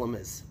what shalom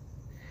is.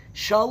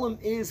 Shalom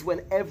is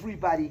when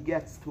everybody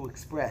gets to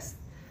express.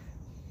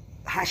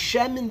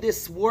 Hashem in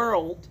this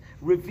world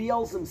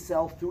reveals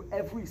himself through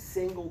every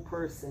single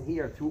person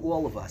here, through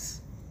all of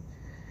us.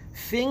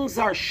 Things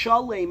are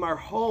shalom, are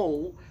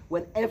whole,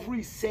 when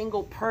every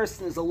single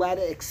person is allowed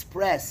to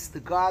express the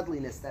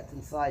godliness that's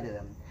inside of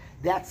them.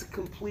 That's a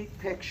complete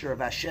picture of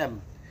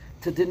Hashem.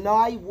 To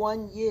deny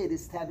one yid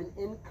is to have an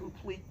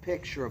incomplete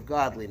picture of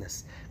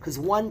godliness, because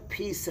one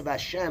piece of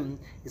Hashem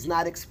is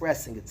not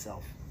expressing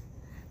itself.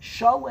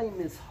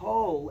 Shalom is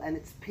whole and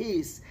it's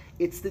peace.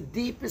 It's the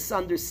deepest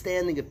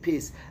understanding of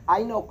peace.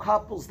 I know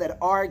couples that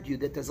argue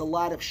that there's a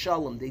lot of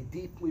shalom. They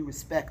deeply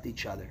respect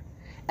each other.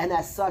 And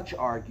as such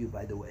argue,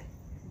 by the way.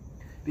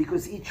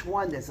 Because each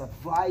one, there's a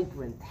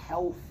vibrant,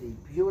 healthy,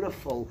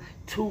 beautiful,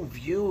 two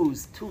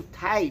views, two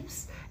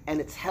types,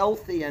 and it's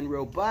healthy and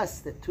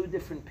robust at two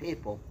different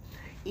people.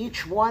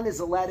 Each one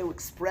is allowed to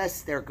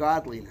express their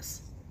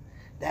godliness.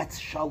 That's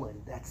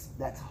shalom,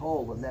 that's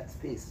whole, and that's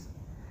peace.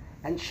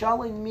 And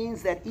shalom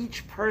means that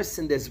each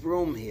person, there's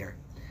room here.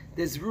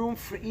 There's room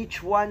for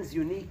each one's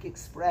unique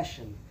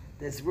expression.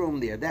 There's room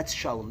there. That's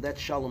shalom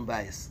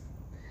bayis.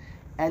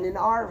 And in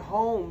our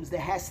homes, there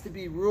has to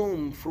be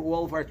room for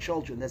all of our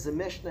children. There's a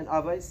Mishnah in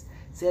Avos, it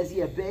says,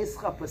 your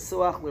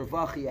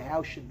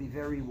house should be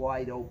very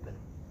wide open.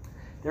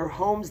 There are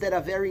homes that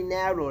are very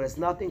narrow. It has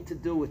nothing to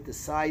do with the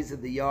size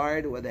of the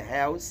yard or the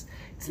house.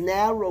 It's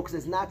narrow because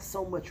there's not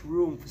so much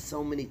room for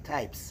so many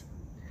types.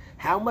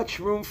 How much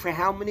room for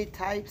how many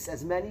types?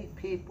 As many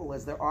people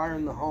as there are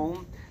in the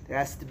home, there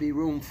has to be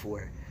room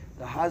for.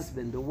 The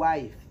husband, the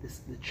wife,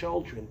 the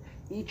children.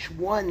 Each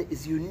one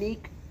is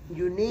unique.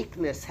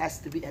 Uniqueness has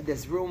to be,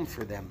 there's room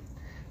for them.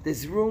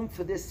 There's room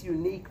for this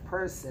unique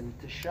person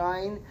to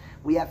shine.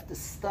 We have to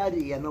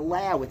study and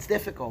allow. It's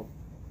difficult.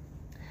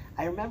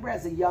 I remember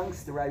as a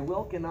youngster, Rai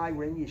Wilk and I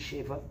were in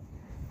yeshiva,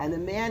 and a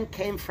man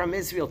came from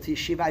Israel to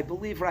yeshiva. I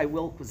believe Rai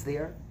Wilk was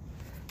there,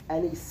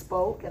 and he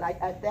spoke. And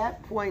at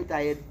that point,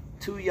 I had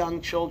 2 young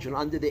children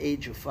under the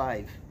age of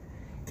 5.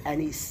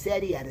 And he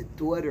said he had a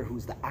daughter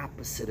who's the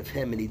opposite of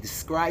him, and he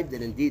described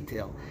it in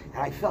detail.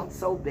 And I felt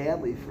so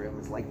badly for him.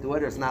 It's like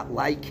daughter's not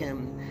like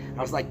him.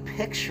 I was like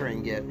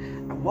picturing it.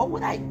 What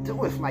would I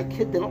do if my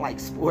kid didn't like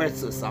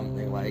sports or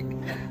something? Like,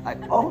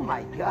 oh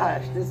my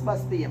gosh, this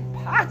must be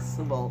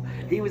impossible.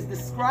 He was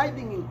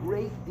describing in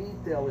great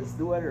detail his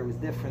daughter was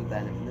different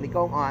than him. And then he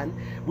go on.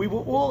 We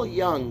were all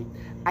young.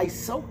 I'm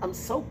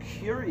so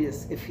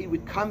curious if he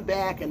would come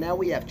back, and now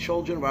we have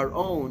children of our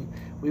own,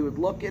 we would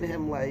look at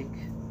him like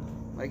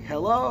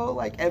hello,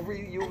 like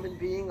every human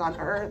being on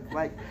earth.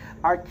 Like,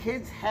 our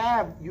kids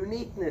have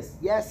uniqueness.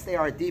 Yes, they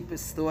are our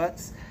deepest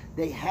thoughts.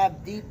 They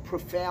have deep,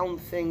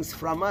 profound things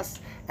from us,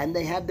 and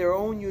they have their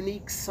own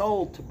unique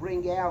soul to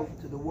bring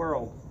out to the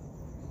world.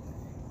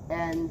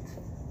 And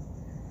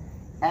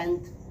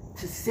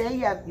to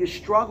say you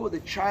struggle with a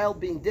child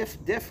being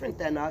different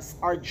than us,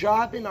 our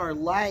job in our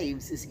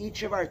lives is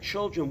each of our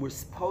children we're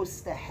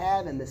supposed to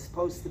have, and there's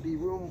supposed to be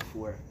room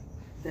for.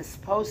 There's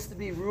supposed to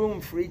be room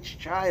for each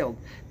child.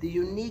 The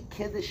unique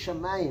kiddush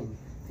shamayim,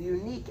 the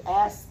unique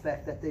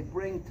aspect that they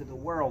bring to the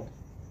world.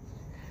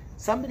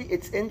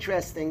 It's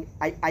interesting,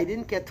 I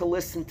didn't get to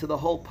listen to the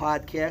whole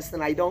podcast,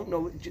 and I don't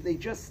know,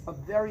 a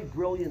very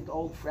brilliant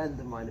old friend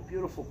of mine, a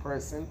beautiful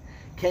person,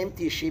 came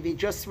to yeshiva. He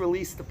just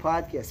released the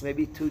podcast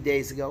maybe 2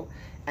 days ago,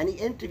 and he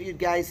interviewed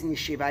guys in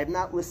yeshiva. I have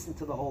not listened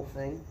to the whole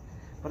thing,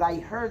 but I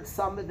heard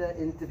some of the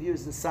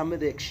interviews and some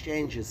of the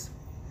exchanges.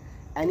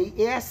 And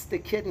he asked the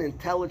kid an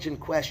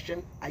intelligent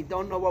question. I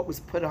don't know what was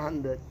put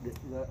on the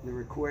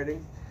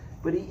recording,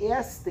 but he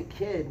asked the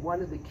kid, one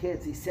of the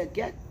kids, he said,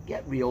 get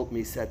real with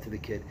me, he said to the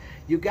kid.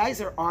 You guys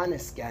are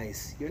honest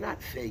guys. You're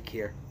not fake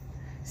here.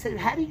 He said,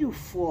 how do you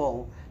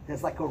fall?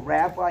 There's like a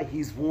rabbi,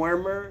 he's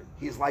warmer.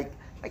 He's like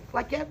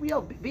get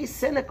real, be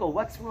cynical.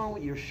 What's wrong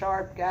with you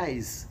sharp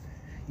guys?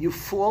 You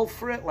fall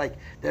for it? Like,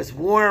 there's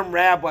warm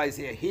rabbis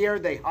here. Here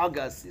they hug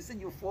us. He said,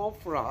 you fall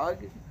for a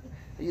hug?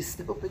 Are you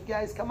stupid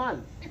guys? Come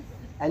on.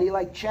 And he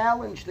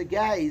challenged the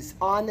guys,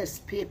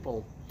 honest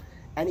people.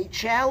 And he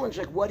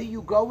challenged, what are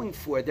you going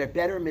for? They're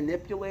better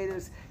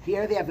manipulators.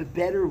 Here they have a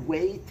better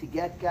way to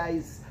get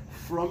guys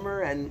from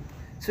her. And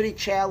so he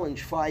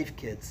challenged 5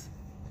 kids.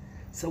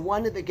 So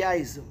one of the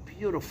guys, a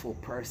beautiful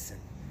person,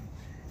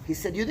 he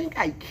said, do you think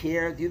I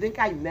care? Do you think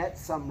I met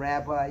some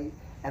rabbi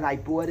and I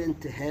bought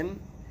into him?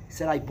 He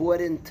said, I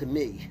bought into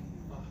me.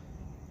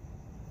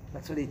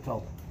 That's what he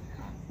told him.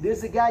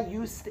 There's a guy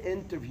used to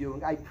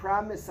interviewing. I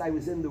promise I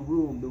was in the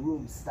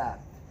room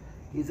stopped.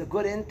 He's a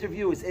good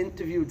interviewer, he's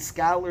interviewed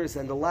scholars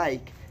and the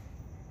like.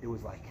 It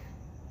was like,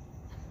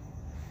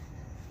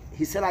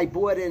 he said, I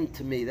bought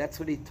into me. That's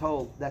what he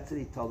told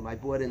him. I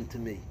bought into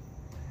me.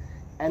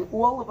 And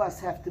all of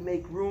us have to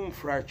make room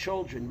for our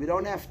children. We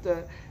don't have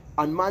to,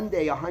 on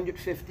Monday,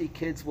 150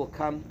 kids will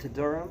come to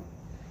Durham.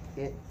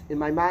 In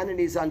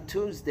Maimonides on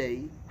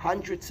Tuesday,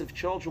 hundreds of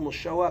children will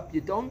show up.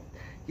 You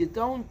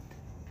don't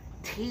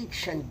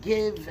teach and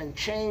give and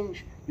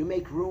change. You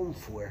make room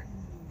for.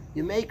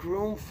 You make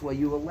room for.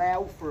 You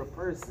allow for a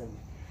person.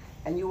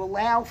 And you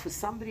allow for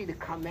somebody to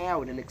come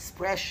out, an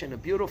expression, a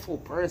beautiful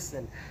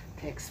person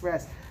to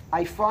express.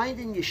 I find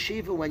in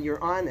yeshiva when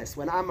you're honest,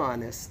 when I'm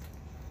honest,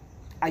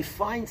 I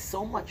find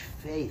so much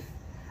faith.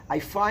 I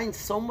find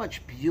so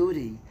much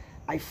beauty.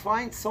 I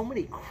find so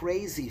many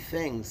crazy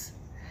things.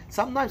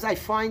 Sometimes I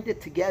find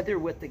it together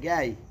with the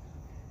guy.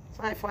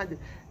 So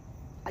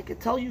I could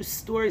tell you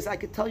stories. I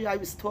could tell you I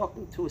was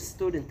talking to a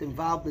student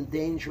involved in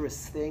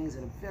dangerous things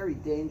in a very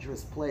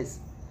dangerous place.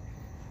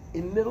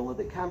 In the middle of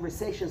the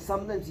conversation,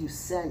 sometimes you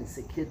sense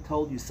a kid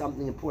told you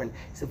something important.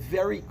 He's a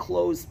very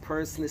closed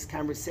person. This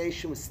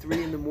conversation was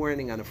 3 in the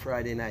morning on a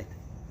Friday night.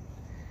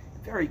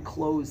 A very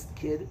closed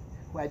kid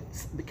who I'd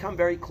become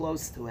very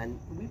close to, and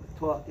we were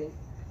talking.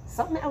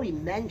 Somehow he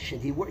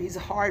mentioned, he's a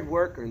hard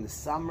worker in the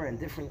summer and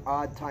different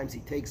odd times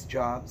he takes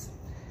jobs.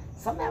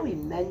 Somehow he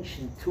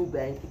mentioned 2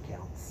 bank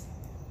accounts.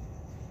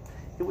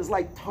 It was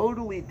like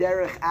totally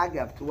derech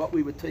agav to what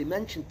we were talking. He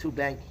mentioned 2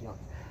 bank accounts.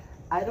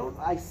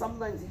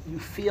 Sometimes you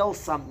feel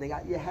something.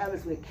 You have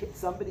this where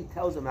somebody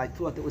tells him, I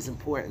thought that was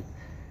important.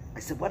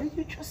 I said, what did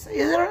you just say? He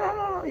said,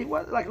 no. He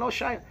was like, no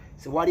shy.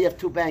 He said, why do you have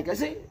 2 bank? I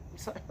said,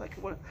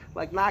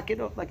 like knock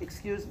it off, like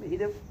excuse me.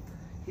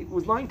 He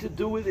was going to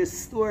do with his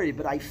story,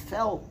 but I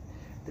felt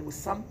there was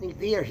something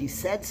there. He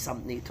said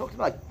something.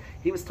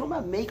 He was talking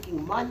about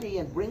making money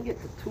and bring it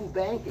to 2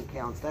 bank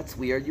accounts. That's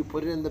weird. You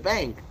put it in the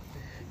bank.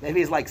 Maybe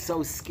he's like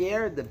so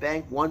scared the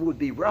bank, one would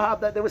be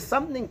robbed. That there was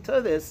something to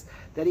this,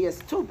 that he has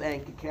 2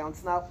 bank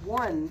accounts, not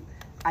one.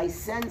 I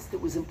sensed it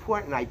was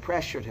important. I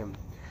pressured him.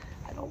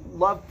 I don't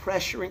love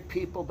pressuring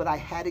people, but I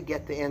had to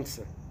get the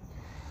answer.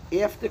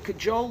 After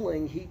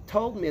cajoling, he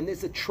told me, and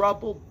there's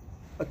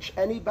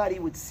anybody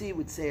would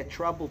say a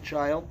troubled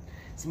child.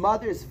 His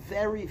mother is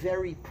very,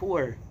 very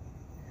poor.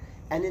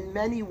 And in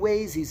many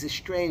ways, he's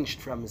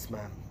estranged from his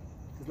mom.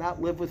 Does not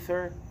live with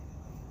her.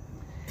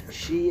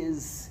 She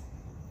is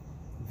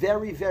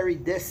very, very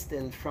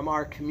distant from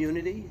our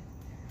community.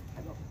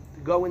 I don't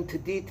go into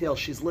detail.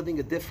 She's living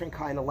a different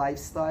kind of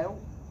lifestyle,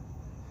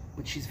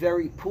 but she's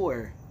very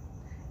poor.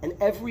 And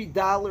every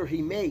dollar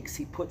he makes,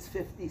 he puts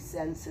 50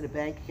 cents in a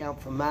bank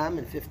account for mom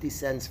and 50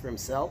 cents for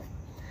himself.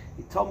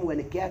 He told me when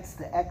it gets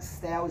to X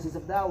thousands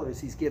of dollars,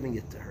 he's giving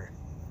it to her.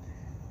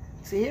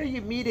 So here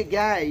you meet a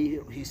guy,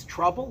 he's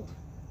troubled.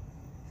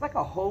 He's like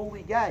a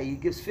holy guy. He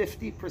gives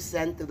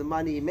 50% of the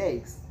money he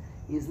makes.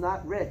 He's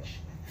not rich.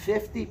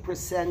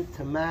 50%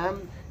 to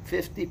mom,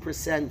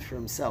 50% for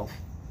himself.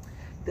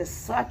 There's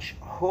such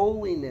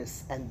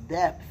holiness and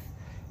depth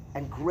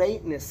and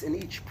greatness in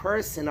each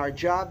person. Our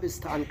job is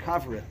to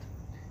uncover it,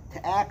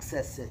 to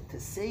access it, to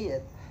see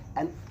it.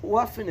 And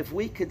often if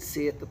we could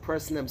see it, the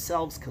person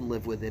themselves can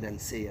live with it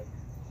and see it.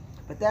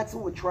 But that's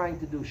what we're trying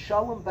to do.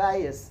 Shalom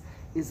Bayis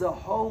is a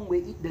home where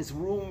there's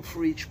room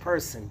for each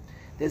person.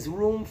 There's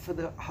room for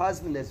the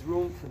husband, there's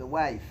room for the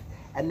wife.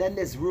 And then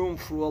there's room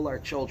for all our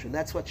children.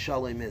 That's what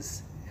Shalom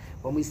is.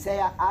 When we say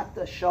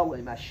Ata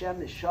Shalom,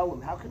 Hashem is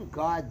Shalom, how can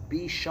God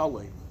be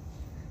Shalom?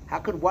 How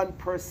could one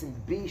person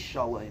be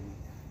Shalom?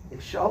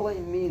 If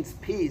Shalom means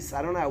peace,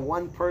 I don't know how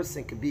one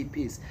person could be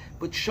peace.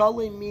 But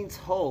Shalom means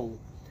whole.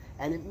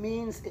 And it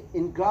means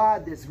in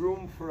God there's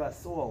room for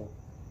us all.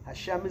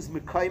 Hashem is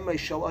Mekaymai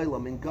Shal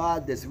Olam. In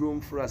God there's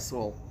room for us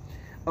all.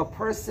 A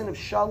person of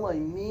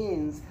Shalom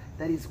means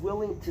that he's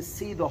willing to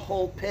see the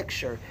whole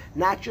picture,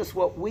 not just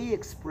what we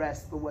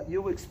express, but what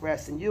you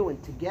express in you.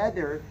 And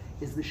together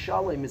is the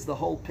Shalom, is the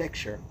whole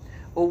picture.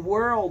 A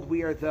world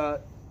where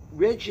the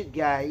rigid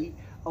guy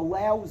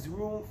allows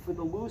room for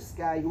the loose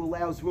guy who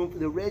allows room for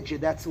the rigid,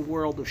 that's a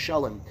world of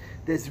Shalom.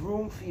 There's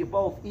room for you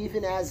both,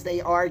 even as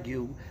they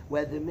argue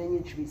whether the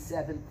minyan should be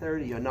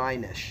 7:30 or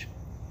 9-ish.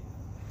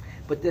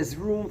 But there's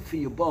room for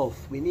you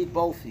both. We need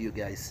both of you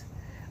guys.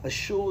 A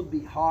shul would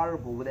be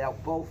horrible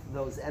without both of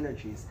those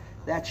energies.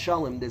 That's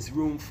Shalom, there's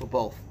room for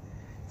both.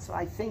 So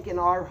I think in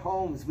our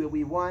homes where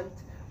we want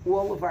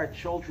all of our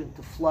children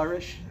to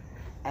flourish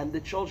and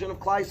the children of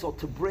Klal Yisrael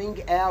to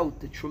bring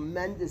out the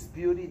tremendous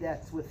beauty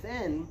that's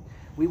within,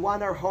 we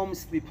want our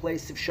homes to be a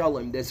place of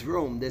Shalom. There's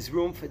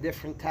room for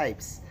different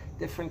types,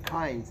 different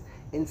kinds.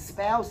 In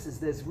spouses,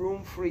 there's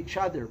room for each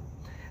other.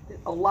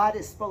 A lot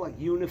is spoken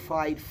like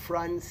unified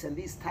fronts and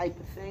these type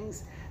of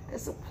things.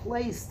 There's a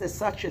place, there's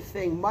such a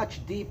thing,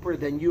 much deeper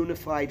than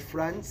unified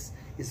fronts,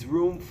 is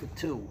room for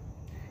 2.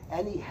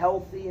 Any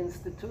healthy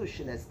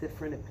institution has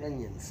different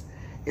opinions.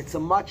 It's a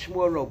much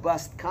more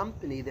robust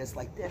company. There's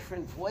like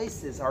different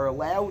voices are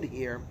allowed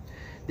here.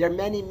 There are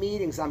many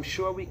meetings. I'm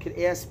sure we could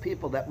ask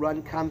people that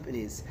run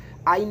companies.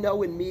 I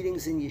know in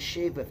meetings in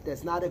yeshiva, if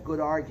there's not a good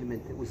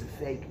argument, it was a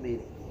fake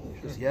meeting.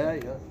 Just, yeah.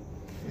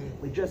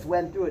 We just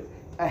went through it.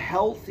 A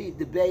healthy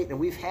debate, and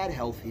we've had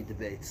healthy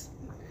debates.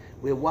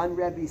 where one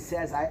Rebbe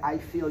says, I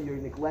feel you're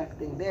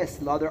neglecting this,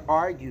 and other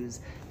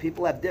argues.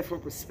 People have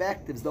different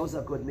perspectives. Those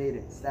are good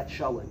meetings. That's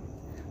Shalom.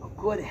 A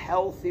good,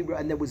 healthy,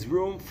 and there was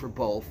room for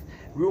both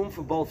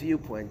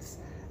viewpoints.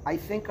 I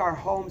think our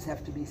homes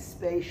have to be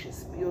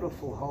spacious,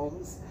 beautiful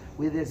homes,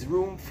 where there's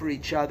room for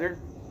each other,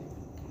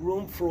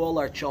 room for all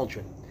our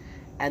children.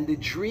 And the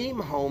dream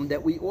home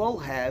that we all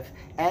have,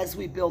 as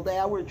we build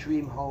our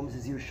dream homes,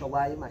 is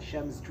Yerushalayim,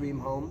 Hashem's dream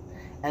home.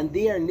 And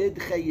there,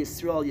 Nidche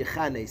Yisrael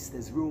Yechanes,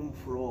 there's room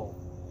for all.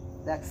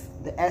 That's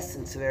the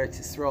essence of Eretz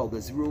Yisrael.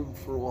 There's room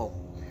for all.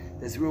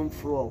 There's room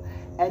for all.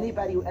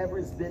 Anybody who ever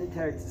has been to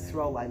Eretz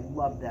Yisrael, I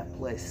love that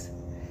place.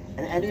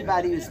 And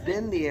anybody who's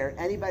been there,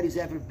 anybody who's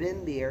ever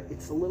been there,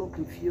 it's a little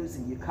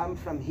confusing. You come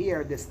from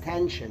here, there's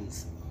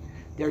tensions.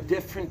 There are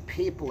different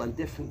people and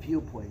different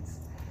viewpoints.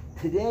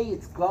 Today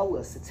it's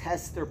Gullus, it's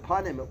Hester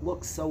Panim, it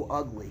looks so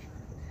ugly.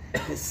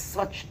 There's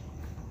such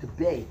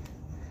debate.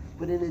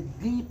 But in a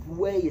deep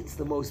way, it's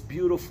the most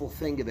beautiful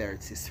thing of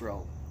Eretz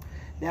Yisrael.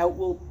 Now it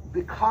will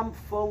become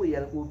fully,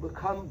 and it will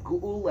become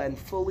Geula and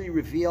fully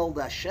revealed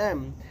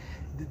Hashem.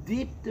 The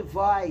deep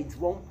divides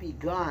won't be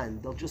gone,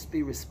 they'll just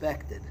be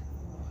respected.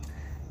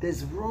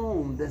 There's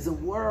room, there's a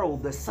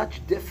world, there's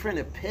such different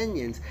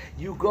opinions.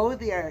 You go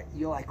there,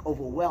 you're like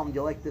overwhelmed,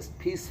 you're like this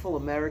peaceful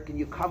American,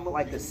 you come with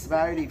like a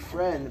Sephardi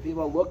friend, and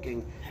people are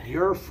looking,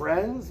 you're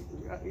friends?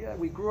 Yeah,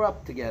 we grew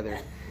up together.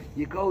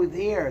 You go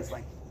there,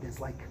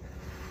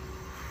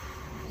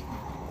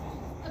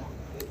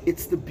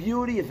 it's the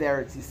beauty of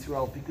Eretz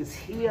Yisrael, because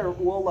here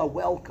all are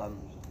welcome.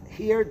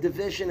 Here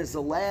division is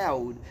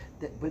allowed,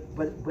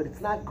 but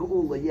it's not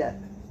Geula yet.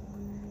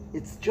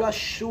 It's just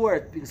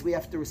short because we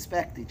have to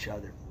respect each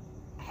other.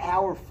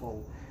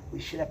 Powerful. We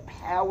should have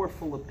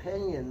powerful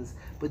opinions,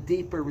 but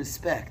deeper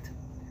respect.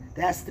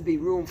 There has to be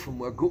room from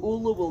where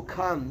Geula will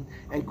come,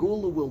 and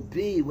Geula will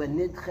be when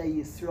Nidche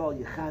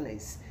Yisrael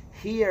Yechanes.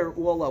 Here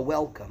all are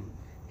welcome.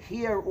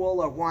 Here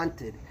all are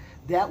wanted.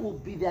 That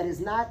is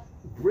not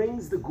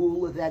brings the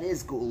Geula, that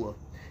is Geula,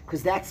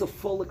 because that's a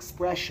full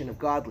expression of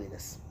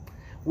godliness.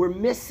 We're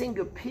missing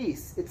a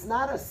piece. It's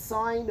not a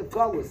sign of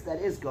Gullus,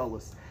 that is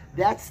Gullus.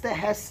 That's the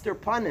Hester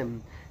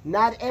Panim.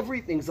 Not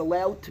everything's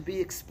allowed to be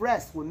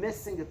expressed. We're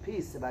missing a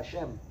piece of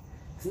Hashem.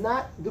 It's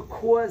not the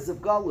cause of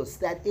Gullus,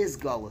 that is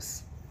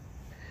Gullus.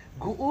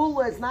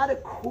 Geula is not a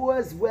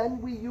cause.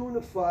 When we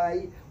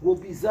unify, we'll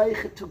be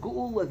Zaycha to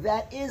Geula,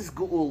 that is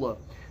Geula.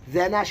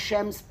 Then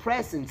Hashem's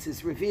presence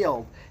is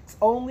revealed. It's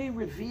only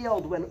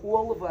revealed when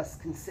all of us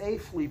can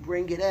safely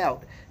bring it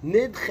out.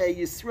 Nidche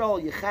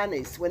Yisrael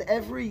Yechanes, when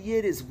every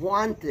Yid is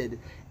wanted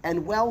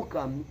and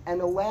welcome and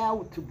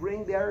allowed to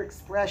bring their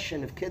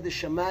expression of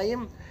Kiddush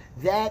Shamayim,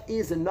 that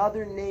is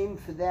another name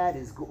for that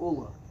is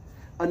Geula.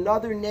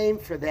 Another name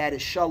for that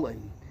is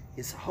Shalom,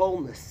 is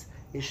wholeness,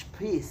 is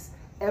peace.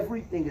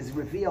 Everything is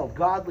revealed.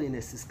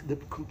 Godliness is the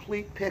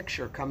complete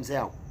picture comes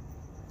out.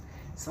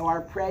 So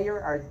our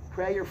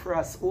prayer for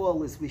us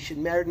all is we should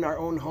merit in our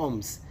own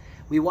homes.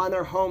 We want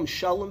our homes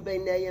Shalom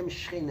Beinayim,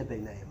 Shechina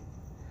Beinayim.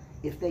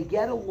 If they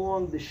get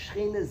along, the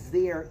Shechina is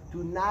there.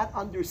 Do not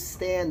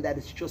understand that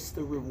it's just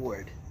a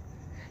reward.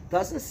 It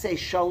doesn't say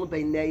Shalom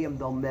Beinayim,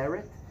 they'll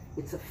merit.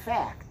 It's a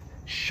fact.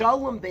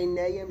 Shalom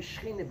Beinayim,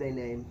 Shechina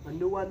Beinayim. A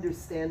new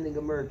understanding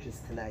emerges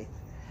tonight.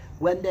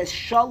 When there's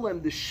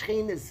Shalom, the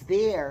Shechina is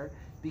there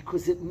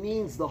because it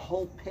means the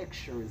whole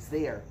picture is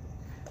there.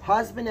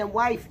 Husband and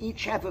wife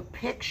each have a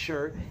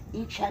picture,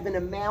 each have an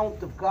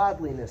amount of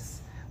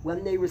godliness.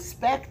 When they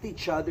respect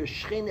each other,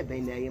 Shechina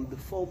Beinayim, the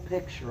full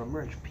picture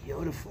emerges.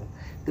 Beautiful.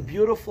 The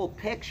beautiful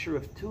picture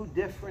of two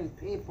different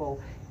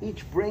people,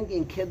 each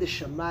bringing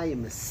Kiddush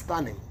Shamayim, is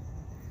stunning.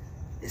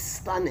 Is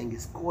stunning,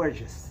 is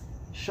gorgeous.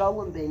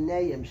 Shalom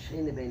Beinayim,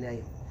 Shechina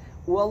Beinayim.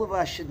 All of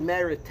us should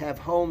merit to have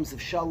homes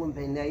of Shalom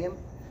Beinayim,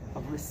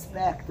 of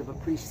respect, of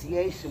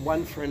appreciation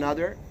one for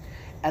another.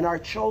 And our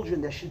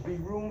children, there should be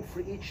room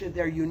for each of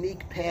their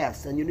unique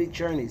paths and unique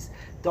journeys.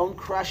 Don't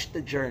crush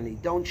the journey.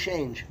 Don't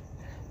change.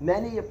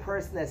 Many a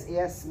person has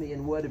asked me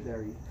in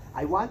Waterbury,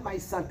 I want my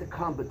son to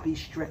come, but be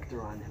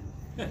stricter on him.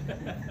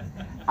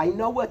 I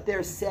know what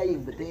they're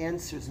saying, but the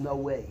answer is no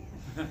way.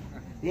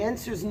 The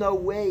answer is no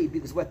way,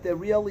 because what they're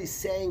really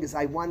saying is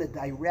I want to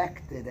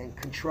direct it and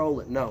control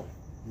it. No.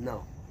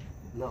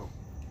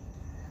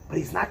 But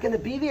he's not going to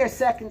be there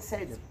second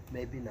Seder.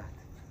 Maybe not.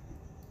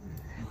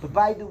 But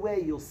by the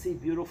way, you'll see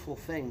beautiful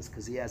things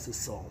because he has a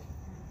soul.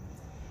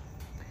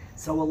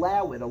 So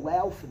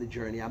allow for the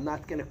journey. I'm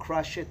not going to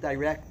crush it,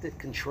 direct it,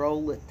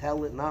 control it,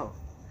 tell it. No.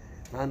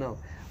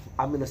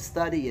 I'm going to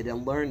study it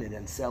and learn it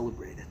and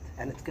celebrate it.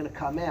 And it's going to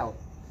come out.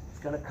 It's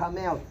going to come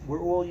out.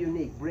 We're all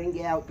unique.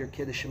 Bring out your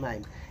Kiddush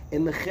Shamayim.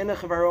 In the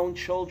chinuch of our own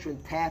children,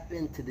 tap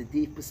into the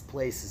deepest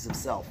places of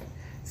self.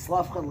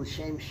 Slavcha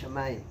l'shem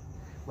Shamayim.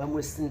 When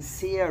we're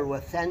sincere,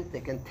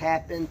 authentic, and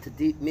tap into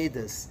deep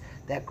midas,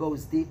 that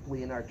goes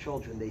deeply in our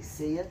children. They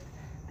see it,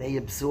 they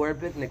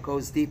absorb it, and it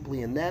goes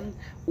deeply in them.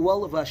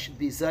 All of us should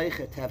be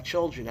zeicha to have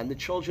children, and the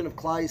children of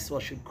Klal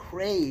Yisrael should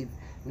crave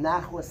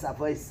nachlas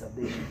avosav.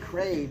 They should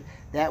crave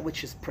that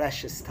which is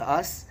precious to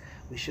us.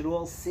 We should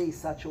all see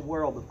such a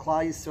world of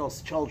Klal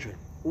Yisrael's children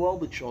all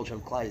the children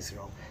of Klal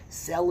Yisrael,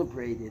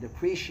 celebrated,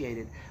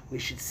 appreciated. We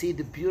should see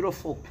the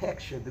beautiful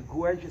picture, the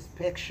gorgeous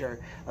picture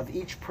of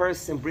each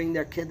person bring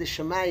their kid to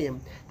Shemayim,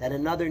 that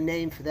another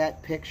name for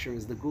that picture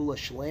is the Gula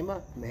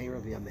Shlema, Meir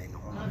of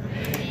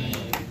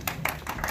Yameinu.